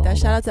did you, like bro. that. Hold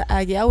Shout on. out to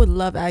Aggie. I would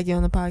love Aggie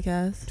on the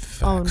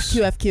podcast. On Facts.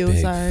 QFQ,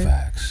 Big sorry.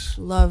 Facts.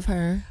 Love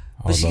her.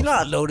 I But would she love-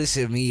 not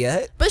noticing me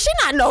yet. But she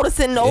not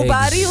noticing nobody.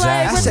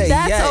 Like, Exactly. but Say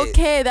that's yeah.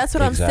 okay. That's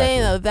what I'm saying,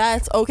 Exactly. though.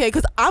 That's okay.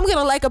 Because I'm going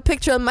to like a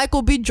picture of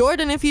Michael B.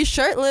 Jordan if he's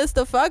shirtless,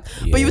 the fuck?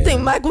 But you Yeah.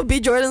 think Michael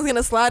B. Jordan's going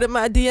to slide in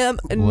my DM?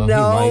 Well, he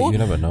No. might, you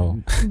never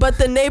know. But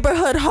the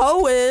neighborhood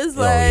hoe is,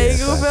 Oh, like, yeah, you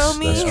facts. feel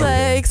me? That's true.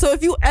 Like, so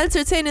if you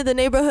entertaining the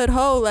neighborhood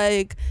hoe,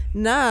 like,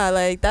 nah,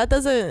 like, that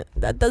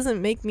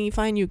doesn't make me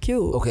find you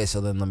cute. Okay,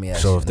 so then let me ask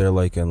So you. if they're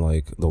liking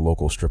like the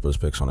local strippers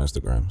pics on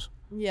Instagrams,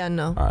 Yeah,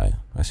 no.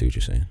 I see what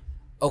you're saying.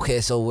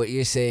 Okay, so what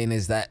you're saying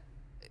is that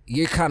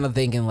you're kind of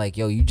thinking like,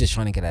 yo, you just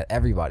trying to get at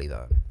everybody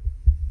then.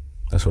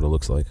 That's what it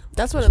looks like.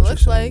 That's what That's it what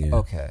looks you're like. saying, yeah.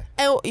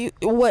 Okay.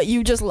 And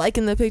you just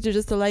liking the picture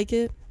just to like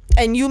it?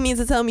 And you mean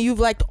to tell me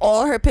you've liked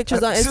all her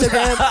pictures on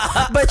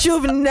Instagram, but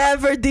you've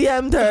never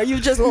DM'd her?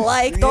 You just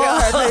liked all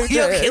her pictures.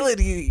 You're killing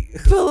me.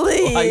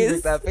 Please. Why you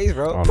make that face, I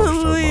bro? don't know what you're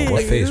talking about. What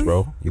Please. face,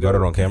 bro? You got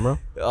it on camera?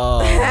 Oh,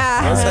 I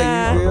that's don't know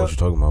how you what you're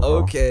talking about, feel. bro.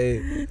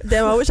 Okay.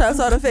 Damn, I wish I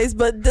saw the face,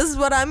 but this is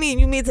what I mean.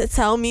 You mean to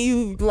tell me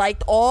you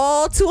liked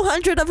all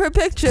 200 of her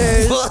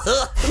pictures,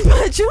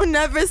 but you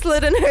never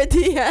slid in her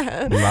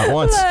DM? Not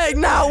once. Like,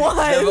 not once.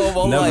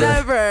 Never.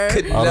 Never.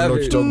 Could I don't know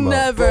what you're talking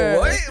about. Never.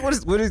 Bro,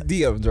 what is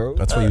DM, bro?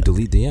 That's why you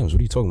delete DMs. What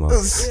are you talking about?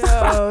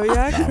 Yo,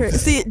 yeah, crazy.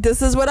 See,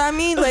 this is what I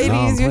mean, ladies.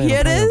 I'm you playing, hear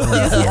I'm playing, this? I'm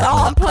playing. You see,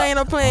 oh, I'm playing.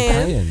 I'm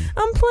playing.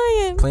 I'm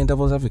playing. Playing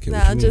devil's advocate. Nah,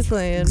 what you I'm mean? just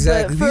playing.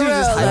 Exactly. But for These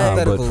are just real, like, Nah,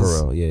 but hypotheticals.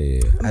 for real,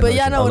 yeah. but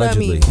y'all know what I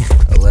mean.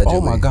 Allegedly.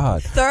 Oh my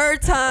god.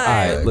 Third All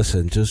time. right,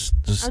 listen, just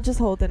I'm just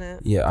holding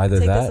it. yeah, either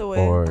Take this that away,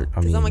 or I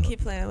because mean, I'm gonna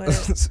keep playing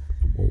with it.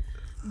 Whoa.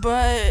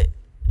 But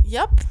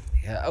yep.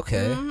 Yeah,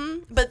 okay.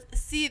 But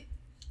see,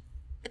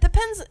 it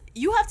depends.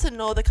 You have to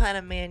know the kind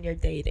of man you're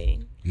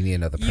dating. You need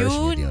another person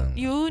you're dealing with.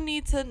 You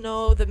need to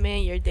know the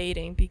man you're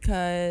dating,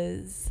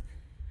 because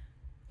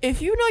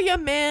if you know your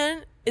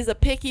man is a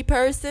picky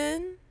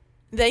person,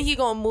 then he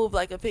gonna move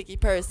like a picky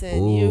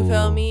person. You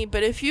feel Ooh. me?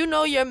 But if you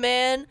know your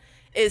man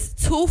is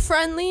too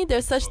friendly,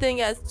 there's such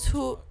thing as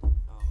too. Oh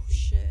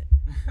shit!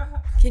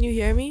 Can you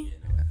hear me?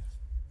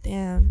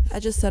 Damn,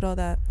 I just said all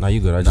that. Nah, you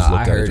good. I just Nah,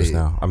 looked I at it heard just it.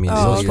 now. I mean,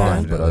 Oh, it's okay.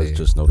 fine, but I Definitely.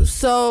 just noticed.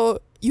 So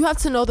you have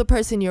to know the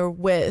person you're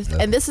with, Yep.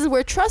 and this is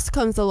where trust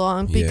comes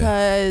along, Yeah.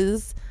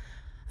 because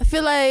I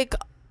feel like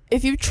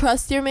if you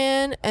trust your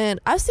man, and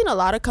I've seen a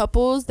lot of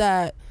couples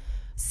that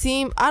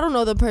seem, I don't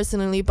know them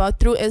personally, but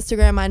through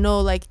Instagram I know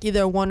like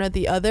either one or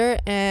the other,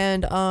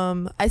 and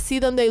I see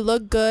them, they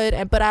look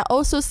good, but I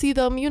also see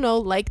them, you know,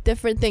 like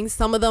different things.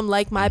 Some of them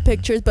like my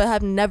pictures but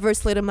have never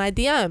slid in my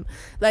DM,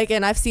 like,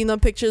 and I've seen them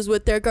pictures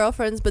with their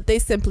girlfriends, but they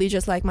simply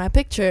just like my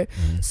picture.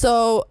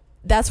 So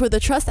that's where the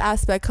trust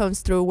aspect comes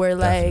through, where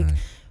like Definitely.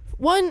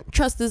 one,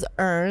 trust is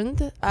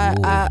earned.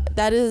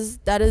 That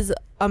is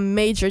a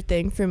major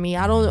thing for me.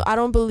 I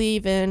don't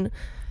believe in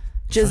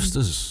Trust just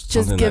is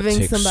something giving that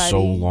takes somebody-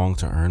 so long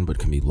to earn, but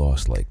can be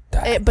lost like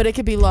that. but it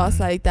could be lost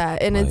like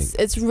that, and Like-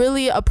 it's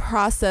really a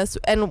process.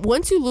 And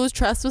once you lose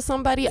trust with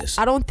somebody, It's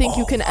I don't think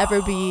you can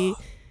ever be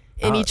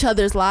in each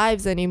other's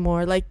lives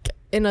anymore, like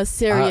in a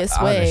serious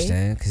I way.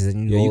 understand, because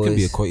then yeah, you can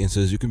be always-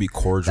 acquaintances. You can be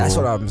cordial. That's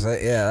what I'm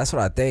saying. Yeah, that's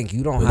what I think.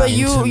 You don't have But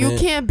you intimate.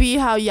 can't be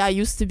how y'all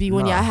used to be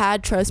when No. y'all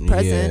had trust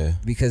present. Yeah.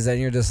 because then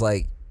you're just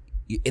like,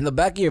 in the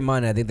back of your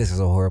mind, I think this is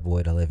a horrible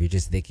way to live. You're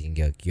just thinking,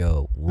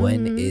 yo,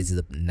 when is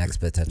the next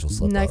potential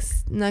slip up?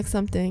 Next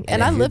something.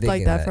 And And if I you're lived like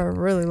thinking that that- for a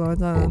really long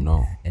time. Oh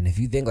no. And if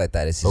you think like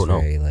that, it's just Oh,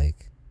 no. very like,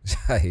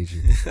 I hate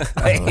you.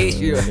 I hate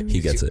you.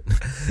 He gets it.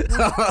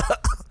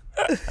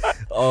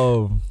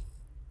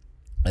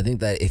 I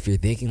think that if you're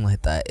thinking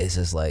like that, it's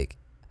just like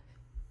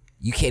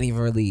you can't even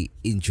really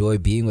enjoy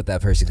being with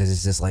that person, because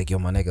it's just like, yo,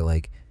 my nigga,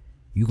 like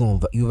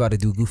you about to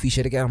do goofy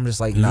shit again? I'm just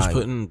like, You're nah. just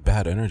putting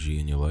bad energy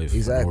in your life.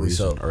 Exactly, For no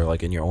reason, so- or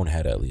like in your own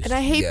head at least. And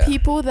I hate Yeah.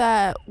 people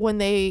that when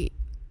they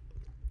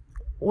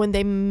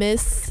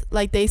miss,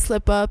 like they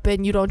slip up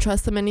and you don't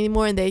trust them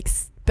anymore and they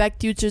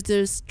expect you to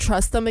just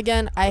trust them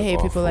again. I hate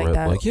people like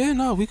that. Like, yeah,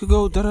 no, we could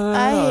go. Da, da, da,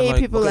 I da. hate Like,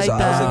 people Okay, like so I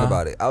was that. thinking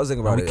about it. I was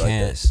thinking about we it like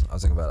can't. this. I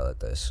was thinking about it like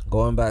this.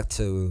 Going back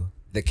to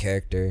the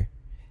character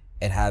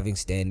and having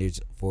standards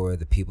for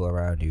the people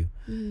around you.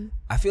 Mm-hmm.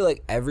 I feel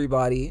like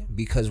everybody,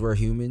 because we're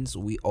humans,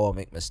 we all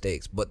make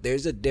mistakes. But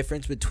there's a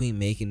difference between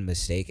making a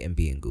mistake and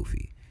being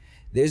goofy.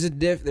 There's a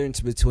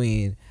difference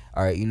between,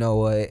 all right, you know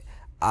what?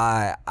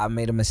 I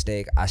made a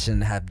mistake. I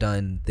shouldn't have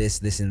done this,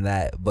 and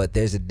that. But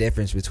there's a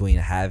difference between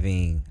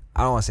having,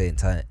 I don't want to say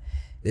intent.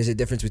 There's a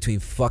difference between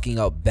fucking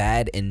up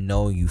bad and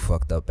knowing you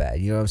fucked up bad.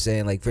 You know what I'm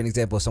saying? Like, for an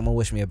example, someone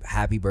wished me a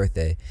happy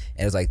birthday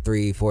and it was like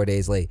 3-4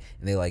 days late.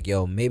 And they're like,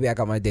 yo, maybe I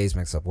got my days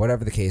mixed up.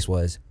 Whatever the case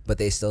was. But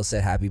they still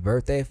said happy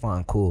birthday.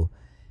 Fine, cool.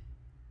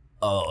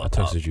 I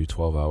texted you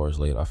 12 hours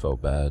late. I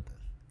felt bad.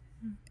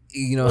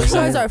 You know what I'm You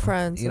saying? guys are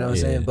friends. You know what I'm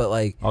Yeah. saying? But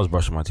like, I was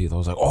brushing my teeth. I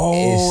was like,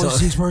 oh, it's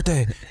Zeke's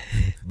birthday.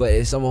 but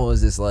if someone was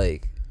just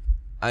like,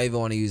 I even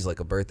want to use like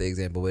a birthday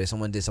example, but if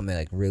someone did something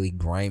like really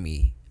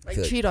grimy, I like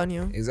feel cheat on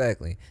you.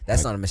 exactly.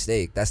 That's Like, not a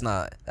mistake. That's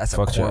a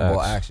fuck your cornball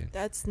ex. action.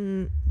 That's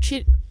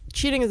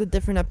cheating is a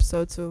different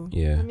episode too.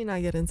 Yeah. Let me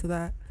not get into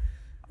that.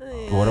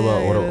 What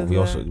about we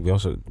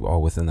also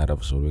within that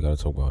episode we got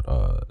to talk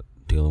about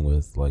dealing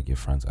with like your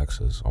friend's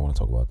exes. I want to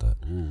talk about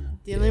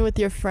that. dealing with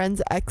your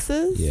friends'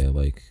 exes? Yeah,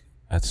 like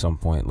at some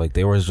point, like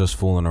they were just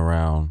fooling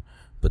around,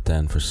 but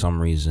then for some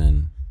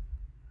reason,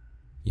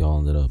 y'all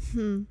ended up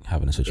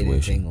having a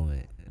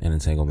situation. An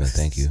entanglement.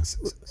 Thank you.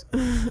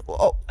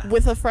 Oh,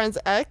 with a friend's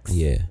ex?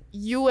 Yeah.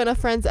 You and a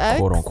friend's ex?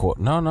 Quote unquote.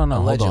 No.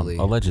 Allegedly. Hold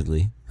on.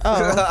 Allegedly.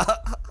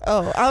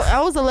 Oh,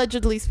 I was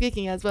allegedly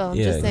speaking as well. I'm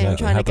Yeah, just saying,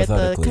 exactly. trying to get the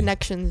Hypothetically.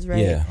 connections right.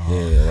 Yeah.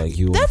 Like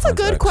you. and That's your a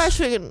friend's good ex.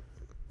 question.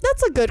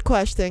 That's a good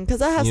question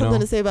because I have You something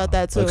know, to say about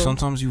that too. Like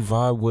sometimes you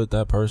vibe with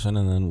that person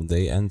and then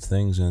they end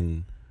things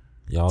and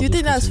y'all. Do you just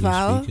think that's continue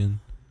foul? speaking.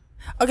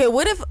 Okay,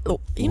 what if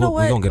you know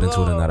what? We gonna get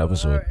into it in that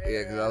episode.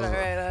 Yeah, because I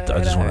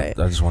was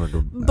I just wanted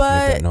to make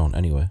But- that known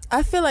anyway.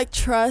 I feel like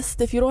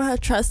trust, if you don't have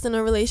trust in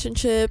a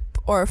relationship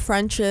or a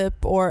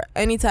friendship or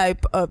any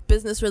type of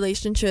business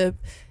relationship,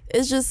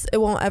 it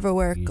won't ever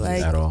work.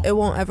 Like At all. it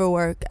won't ever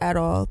work at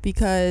all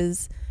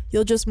because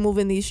you'll just move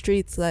in these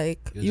streets like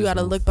You'll you just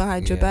gotta move. look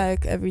behind your Yeah.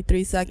 back every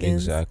 3 seconds.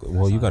 Exactly.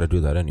 Well, you got to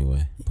do that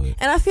anyway. But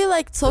And I feel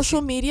like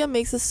social media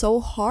makes it so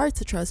hard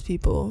to trust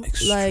people.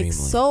 Extremely. Like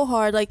so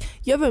hard. Like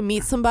you ever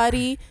meet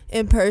somebody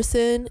in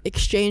person,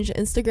 exchange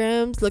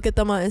Instagrams, look at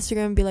them on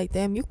Instagram and be like,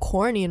 damn, you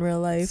corny in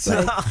real life.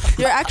 Like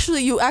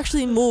you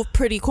actually move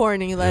pretty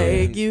corny.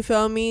 Like you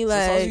feel me?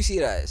 sometimes you Like see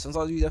that.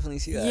 Sometimes you definitely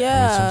see that.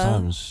 Yeah. I mean,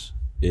 sometimes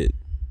it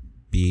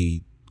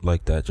be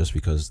like that just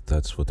because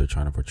that's what they're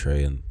trying to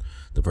portray, and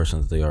the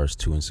person that they are is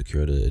too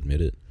insecure to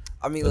admit it.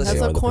 I mean, They that's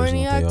listen, are a the corny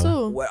person that act they are.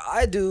 too. what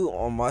I do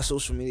on my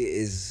social media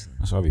is,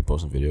 That's why I be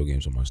posting video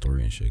games on my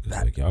story and shit. Cause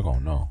like y'all gonna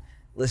know.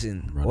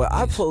 listen, Run what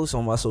I these. post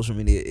on my social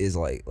media is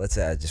like, let's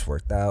say I just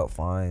worked out,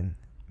 fine.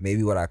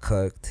 Maybe what I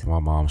cooked. My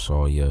mom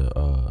saw your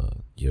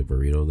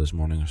burrito this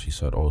morning. She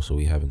said, "Oh, so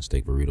we having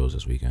steak burritos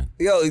this weekend."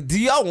 Yo, do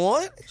y'all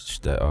want?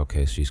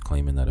 Okay, she's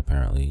claiming that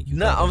apparently. You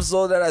Nah, got I'm it.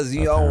 so that as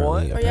do y'all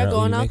want? Are y'all Apparently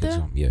going you out making there?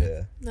 some. Yeah.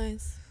 Yeah.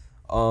 Nice.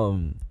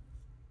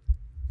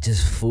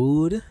 Just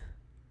food.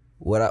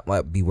 What I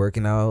might be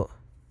working out.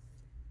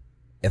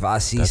 If I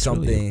see That's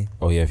something, really-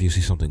 oh yeah, if you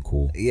see something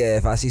cool. yeah,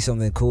 if I see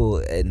something cool,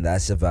 and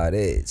that's about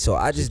it. So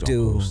I just don't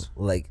do post.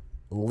 like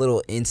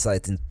little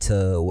insights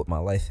into what my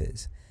life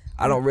is.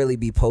 I don't really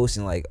be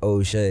posting like,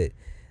 oh shit,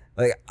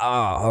 like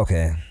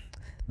okay.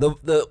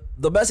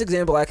 The best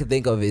example I can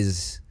think of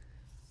is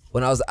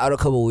when I was out a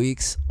couple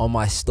weeks on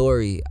my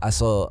story. I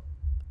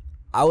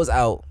was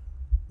out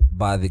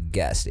by the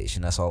gas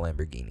station. I saw a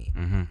Lamborghini.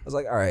 I was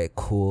like, all right,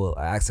 cool.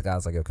 I asked the guy, I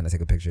was like, yo, can I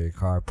take a picture of your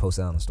car? Post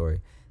it on the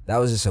story. That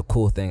was just a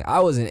cool thing. I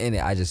wasn't in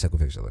it. I just took a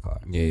picture of the car.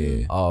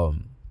 Yeah.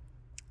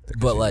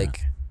 But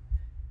like,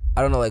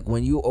 I don't know, like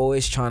when you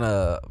always trying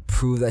to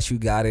prove that you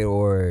got it,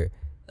 or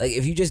like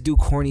if you just do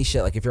corny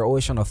shit, like if you're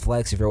always trying to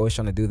flex, if you're always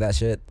trying to do that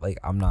shit, like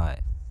I'm not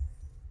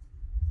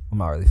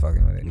really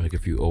fucking with it. Like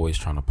if you always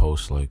trying to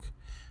post like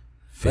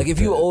Like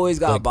if you always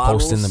got like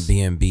bottles, posting the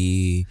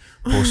B&B,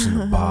 posting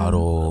the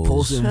bottles,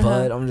 posting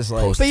bud, I'm just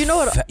like, But you know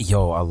what?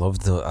 Yo, I love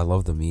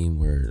the meme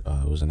where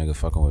it was a nigga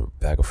fucking with a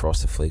bag of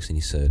Frosted Flakes and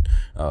he said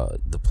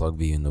the plug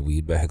be in the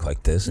weed bag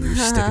like this and he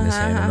was sticking his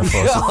hand in the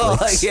Frosted yo,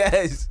 Flakes.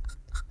 yes.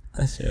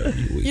 That's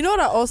You know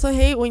what I also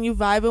hate? When you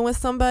vibing with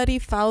somebody,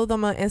 follow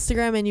them on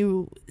Instagram and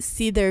you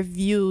see their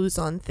views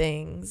on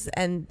things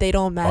and they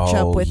don't match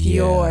Oh, up with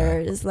yeah.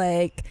 yours.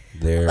 Like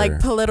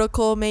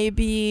political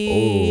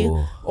maybe,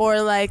 Oh.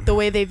 or like the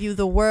way they view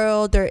the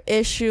world, their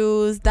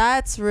issues.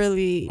 That's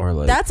really, Or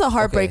like- that's a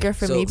heartbreaker Okay,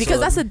 for so- me because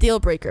so that's a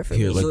deal breaker for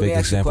Here, me. like So let me big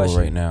ask you a example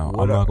question. right now.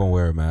 What I'm are- not gonna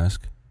wear a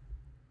mask.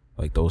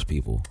 like those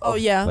people. Oh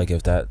yeah. Like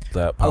if that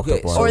popped Okay,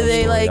 up on or my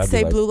they story, like I'd be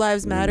say like, Blue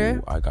Lives Matter.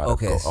 "Ooh, I gotta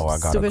Okay, go. Oh, I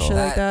gotta stupid go. shit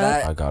like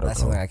that. I gotta that's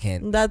go. something I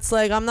can't. That's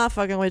like I'm not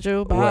fucking with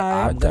you. Bye. What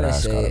I'm That gonna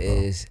ass gotta say go.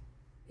 is,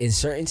 in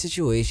certain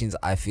situations,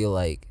 I feel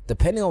like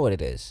depending on what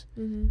it is,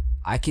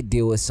 I could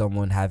deal with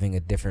someone having a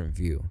different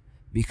view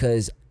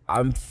because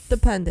I'm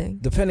depending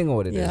on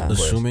what it is. Yeah. of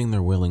course. Assuming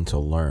they're willing to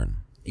learn.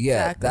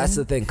 Yeah, Exactly. that's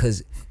the thing.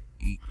 Cause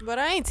But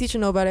I ain't teaching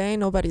nobody. I ain't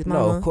nobody's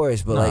mama. no, of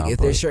course, but Nah, like if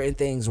there's but- certain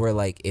things where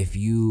like if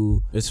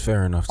you It's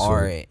fair enough to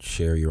Alright.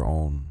 share your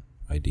own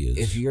ideas.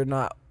 if you're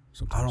not,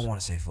 sometimes. I don't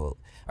want to say full.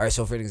 All right,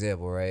 so for an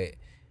example, right,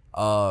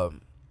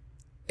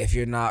 if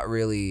you're not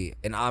really,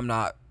 and I'm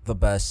not the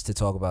best to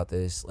talk about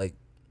this, like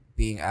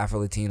being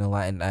Afro-Latino,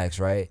 Latinx,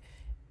 right,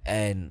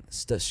 and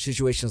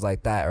situations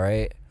like that,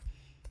 right.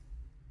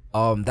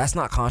 That's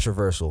not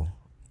controversial.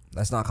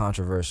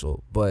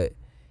 But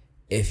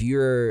if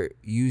you're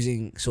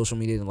using social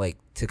media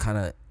to kind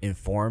of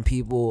inform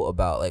people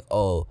about like,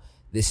 oh,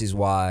 this is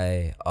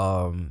why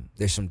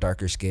there's some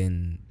darker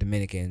skinned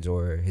Dominicans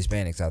or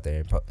Hispanics out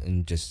there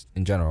in just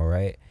in general,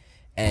 right?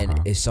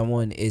 And if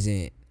someone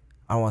isn't,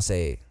 I don't want to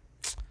say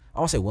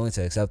willing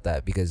to accept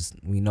that because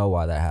we know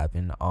why that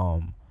happened.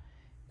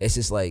 It's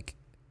just like,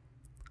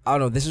 I don't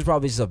know. This is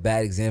probably just a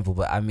bad example,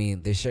 but I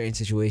mean, there's certain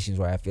situations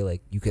where I feel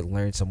like you could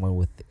learn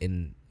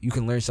you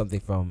can learn something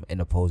from an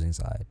opposing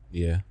side.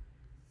 Yeah.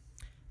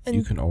 And-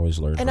 You can always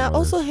learn. And from I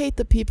also others. hate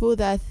the people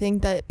that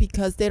think that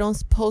because they don't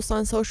post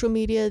on social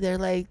media, they're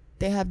like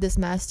they have this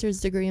master's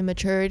degree in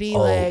maturity.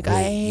 I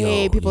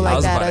hate people yeah. I like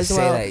was that about to as say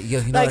well. that. Yo,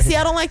 you know Like, what? see,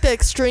 I don't like the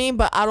extreme,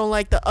 but I don't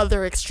like the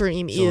other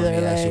extreme So let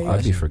either. me ask you a Like,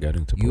 I'd be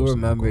forgetting to post. You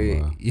them, not gonna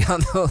remember? lie. Y'all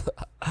know.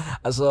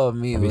 I saw a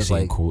meme. I It be was seeing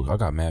like, cool. I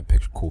got mad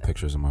cool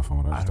pictures in my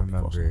phone. I just don't be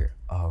posting.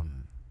 remember.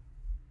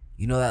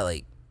 You know that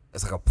like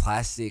it's like a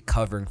plastic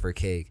covering for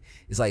cake.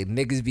 It's like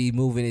niggas be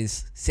moving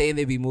saying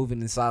they be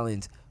moving in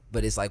silence,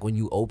 but it's like when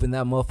you open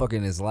that motherfucker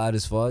and it's loud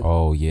as fuck.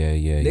 Oh yeah.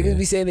 Niggas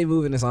be saying they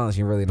moving in silence.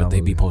 You really But not. they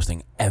be moving.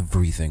 posting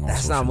everything on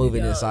That's social not moving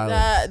media. in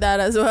silence. that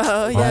as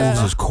well. I Yeah.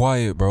 was just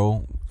quiet,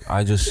 bro.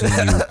 I just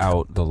seen you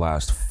out the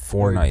last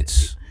 4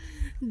 nights.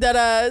 That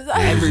What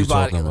was you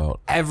Everybody, talking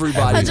about?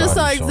 everybody. I just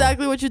saw Everybody saw.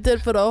 exactly what you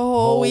did for the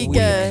whole Whole week.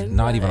 weekend.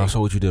 Not even. I saw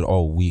what you did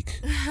all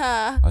week.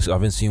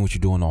 I've been seeing what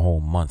you're doing the whole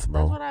month, That's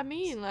bro. what I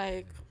mean.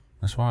 Like,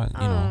 That's why I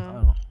don't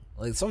know.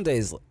 Like some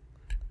days,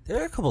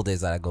 there are a couple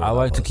days that I go. I without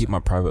like to posting. keep my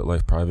private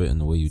life private,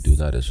 and the way you do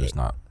that is just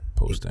not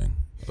posting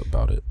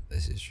about it.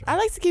 This is true. I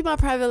like to keep my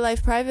private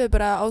life private,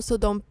 but I also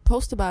don't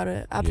post about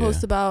it. I Yeah.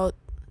 post about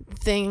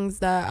things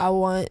that I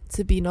want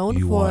to be known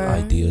You for. want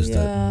ideas Yeah.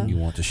 that you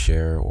want to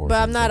share, or But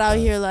I'm things not like out that.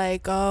 here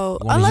like, oh,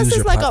 You wanna unless use it's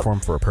your like a. platform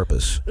for a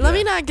purpose. Let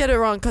me not get it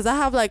wrong, because I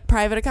have like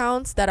private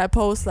accounts that I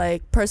post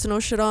like personal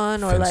shit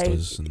on, or like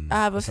Finstas and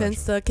I have a etc.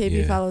 Finsta. KB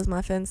Yeah. follows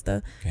my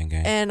Finsta, Gang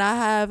gang. and I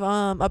have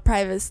a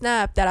private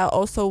Snap that I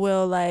also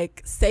will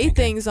like say Okay.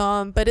 things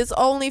on, but it's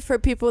only for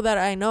people that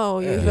I know.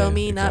 You Yeah, feel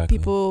me? Not exactly.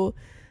 people.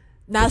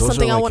 But Not those are,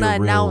 something I like, want to your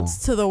real- announce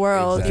to the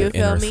world. Exactly. You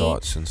feel Inner me?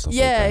 thoughts and stuff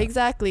Yeah, like that.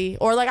 exactly.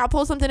 Or like I'll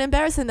post something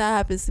embarrassing that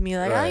happens to me.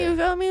 Like, Right. you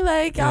feel me?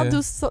 Like I'll Yeah.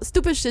 do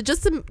stupid shit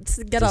just to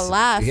get Just- a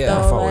laugh. yeah.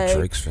 I though. follow Like,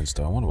 Drake's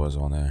Finsta. I wonder what's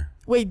on there.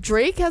 wait,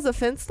 Drake has a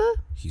Finsta?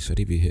 He said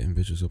he be hitting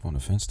bitches up on the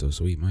Finsta,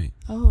 so he might.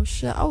 Oh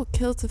shit! I would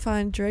kill to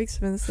find Drake's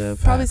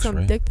Finsta. Probably Facts, some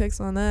right? dick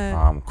pics on that.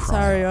 I'm crying.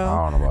 Sorry,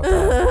 y'all. I don't know about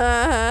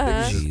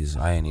that. Jeez,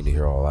 I ain't need to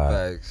hear all that.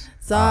 Facts.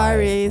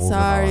 Sorry, Alright,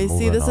 sorry. moving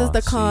See, this is on.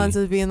 the cons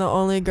See. of being the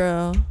only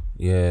girl.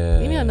 Yeah.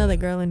 We need another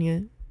girl in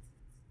here.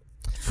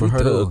 For We her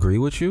to do. agree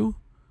with you?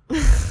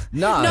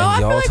 Nah. No, I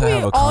feel y'all like to we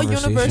have a all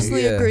conversation?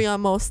 universally Yeah. agree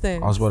on most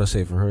things. I was about to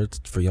say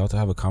for y'all to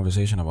have a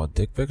conversation about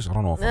dick pics. I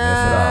don't know if I'm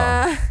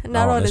here for that.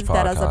 Not on this his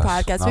Dead as a podcast.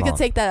 podcast. Not We could on-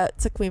 take that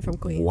to Queen from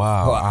Queens.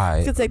 Wow. Well, I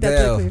We could take that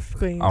Damn. to Queen from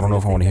Queens. I don't know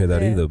if I want to hear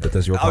that either, but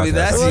that's your podcast. I mean,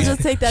 that's- We'll Yeah.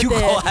 just take that You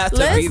there. gonna have to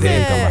be I Listen. think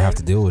I'm gonna have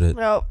to deal with it.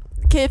 Well,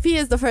 KFE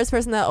is the first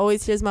person that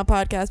always hears my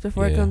podcast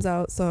before it Yeah. comes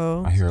out.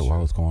 So I hear it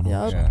while it's going on.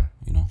 Yup. So, Yeah.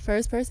 you know.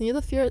 first person, you're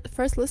the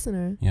first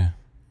listener. Yeah.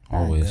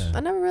 Always. Yeah. I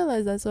never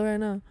realized that. So right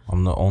now,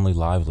 I'm the only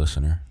live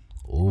listener.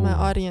 Ooh. my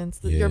audience,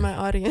 Yeah. you're my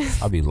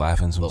audience. I'll be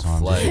laughing sometimes.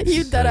 flight.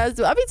 You dead ass.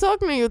 I be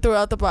talking to you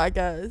throughout the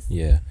podcast.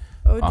 Yeah.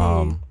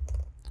 OD.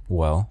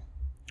 Well,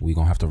 we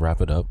gonna have to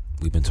wrap it up.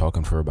 We've been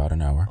talking for about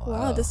an hour.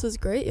 Wow, this was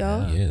great,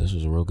 y'all. Yeah, this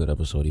was a real good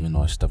episode. Even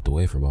though I stepped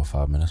away for about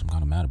 5 minutes, I'm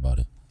kind of mad about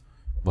it.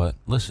 But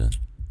listen,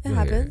 It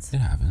happens. it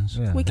happens.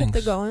 Yeah. We kept it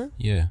Thanks. going.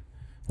 Yeah,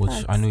 which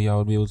Facts. I knew y'all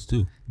would be able to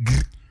do.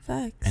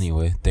 Facts.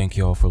 Anyway, thank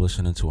y'all for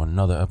listening to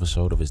another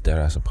episode of It's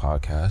Deadass a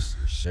Podcast.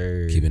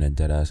 Sure. Keeping it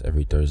deadass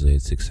every Thursday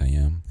at 6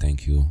 a.m.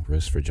 Thank you,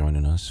 Riz, for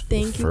joining us. For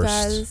Thank the you first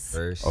guys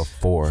First. of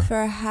 4.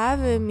 for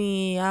having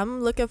me.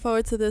 I'm looking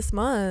forward to this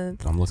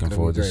month. I'm looking gonna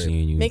forward be to great.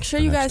 seeing you. Make sure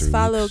the you next guys 3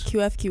 follow weeks.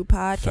 QFQ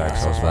Podcast.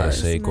 Facts. I was about to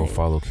say, go Nice.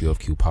 follow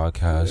QFQ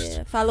Podcast.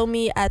 Yeah. Follow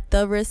me at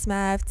the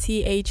Rismav,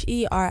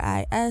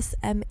 TheRismav.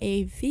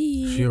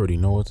 She already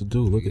know what to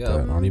do. Look at Yeah. that.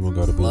 I don't even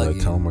gotta be Plug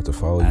like, tell them what to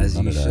follow as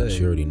you. None you of that. should.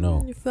 She already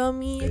know. You feel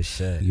me? Good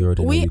shit. You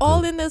already know. We you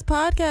all good. in this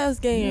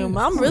podcast game. Yeah, of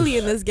I'm really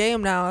course. in this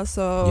game now,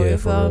 so Yeah, you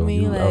for feel real.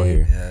 me? You out Like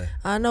here. Yeah.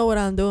 I know what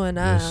I'm doing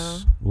now.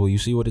 Yes. Well, you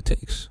see what it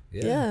takes.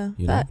 Yeah,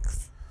 You know?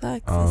 facts.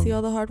 Facts. I see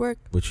all the hard work.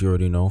 Which you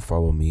already know.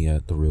 Follow me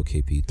at the real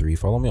KP3.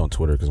 Follow me on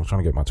Twitter because I'm trying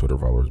to get my Twitter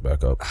followers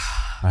back up.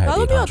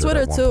 Follow me on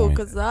Twitter too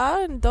because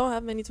I don't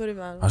have many Twitter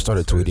followers. I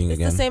started tweeting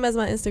again. It's the same as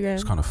my Instagram.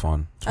 It's kind of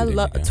fun. I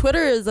love Twitter.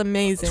 Is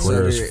amazing.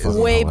 Twitter is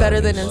way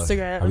better than hilarious.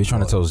 Instagram. I be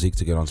trying to tell Zeke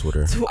to get on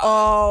Twitter.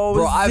 Oh,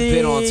 bro, I've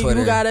been on Zeke, Twitter.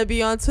 You gotta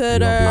be on You Twitter.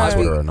 don't be on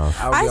Twitter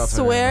enough. I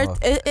swear,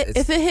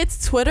 if it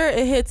hits Twitter,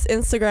 it hits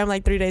Instagram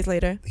like 3 days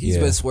later. He's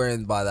been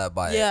swearing by that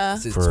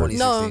since For- 2016.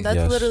 No, that's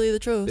Yes. literally the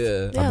truth.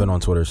 Yeah. I've been on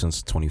Twitter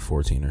since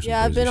 2014 or something.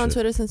 Yeah, I've been on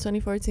Twitter since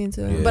 2014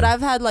 too. Yeah. But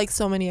I've had like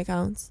so many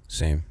accounts.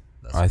 Same.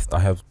 I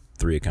have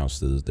 3 accounts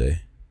to this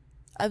day.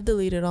 I've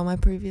deleted all my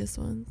previous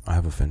ones. I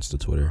have a Finsta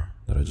Twitter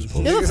that I just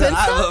posted. You have a Finsta?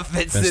 I have a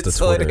Finsta Finsta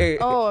Twitter. Twitter.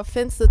 Oh, a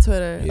Finsta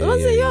Twitter. Yeah, What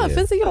was it? yeah, Yeah, yeah.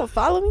 Finsta, you don't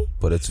follow me?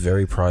 But it's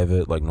very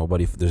private. Like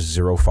there's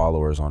 0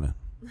 followers on it.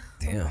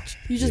 Damn.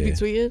 You just be Yeah.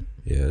 tweeting?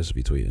 Yeah, just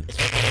be tweeting.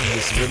 You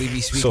just really be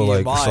speaking So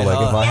like, your mind,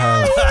 if I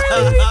have,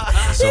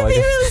 You be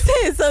really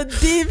saying some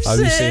deep shit. I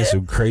be saying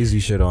some crazy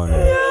shit on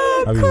there.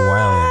 I be crying.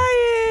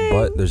 wilding.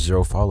 But there's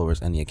 0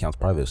 followers and the account's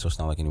private, so it's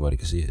not like anybody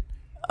can see it.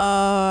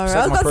 I It's was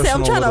like my about to say, I'm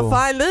personal trying to little-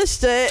 find this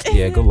shit.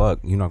 Yeah, good luck.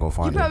 You're not gonna You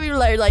find it.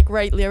 probably like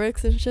write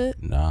lyrics and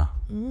shit. Nah.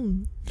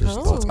 Just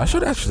Oh. thoughts. I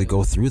should actually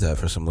go through that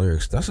for some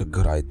lyrics. That's a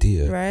good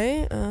idea.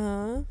 Right?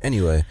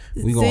 Anyway,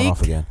 we going off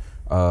Zeke. again.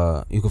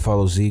 You can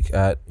follow Zeke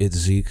at It's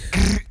Zeke.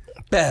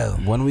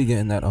 Bam. When we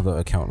getting that other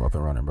account up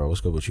and running, bro?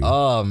 What's good with you?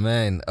 Oh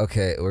man.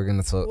 Okay, we're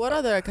gonna talk. What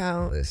other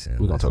account? Listen,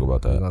 We're gonna talk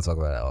about that. We're gonna talk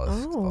about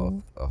that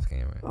Oh. off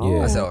camera.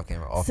 Yeah. I said off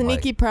camera. Off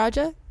Sneaky mic.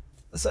 Project?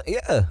 So,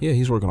 yeah. Yeah,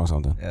 he's working on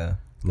something. Yeah.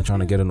 I've been trying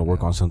to get him to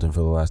work on something for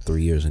the last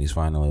 3 years, and he's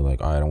finally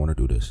like, all right, I want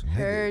to do this.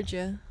 Heard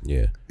you. Yeah,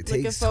 It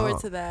Looking takes forward time.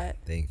 to that.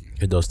 Thank you.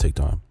 it does take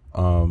time.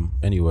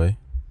 Anyway,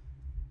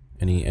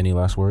 any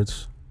last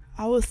words?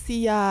 I will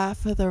see y'all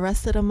for the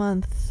rest of the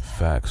month.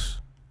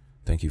 Facts.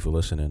 Thank you for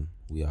listening.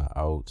 We are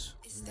out.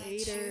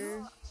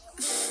 Later.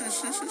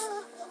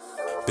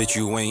 Bitch,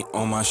 you ain't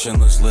on my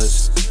Schindler's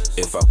List.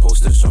 If I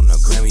post this on the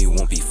gram, you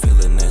won't be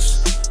feeling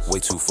this. Way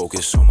too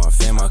focused on my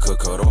fam, I could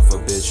cut off a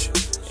bitch.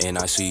 And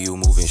I see you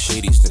moving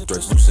shady, snip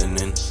threads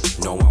loosening.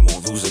 No, I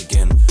won't lose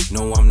again.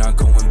 No, I'm not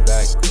going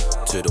back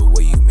to the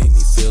way you made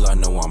me feel. I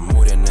know I'm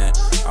more than that.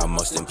 I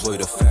must employ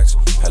the facts.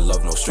 Had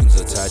love, no strings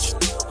attached.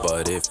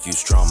 But if you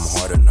strum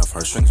hard enough,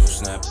 her strings will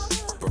snap.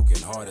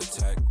 Broken heart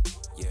attack,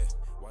 yeah.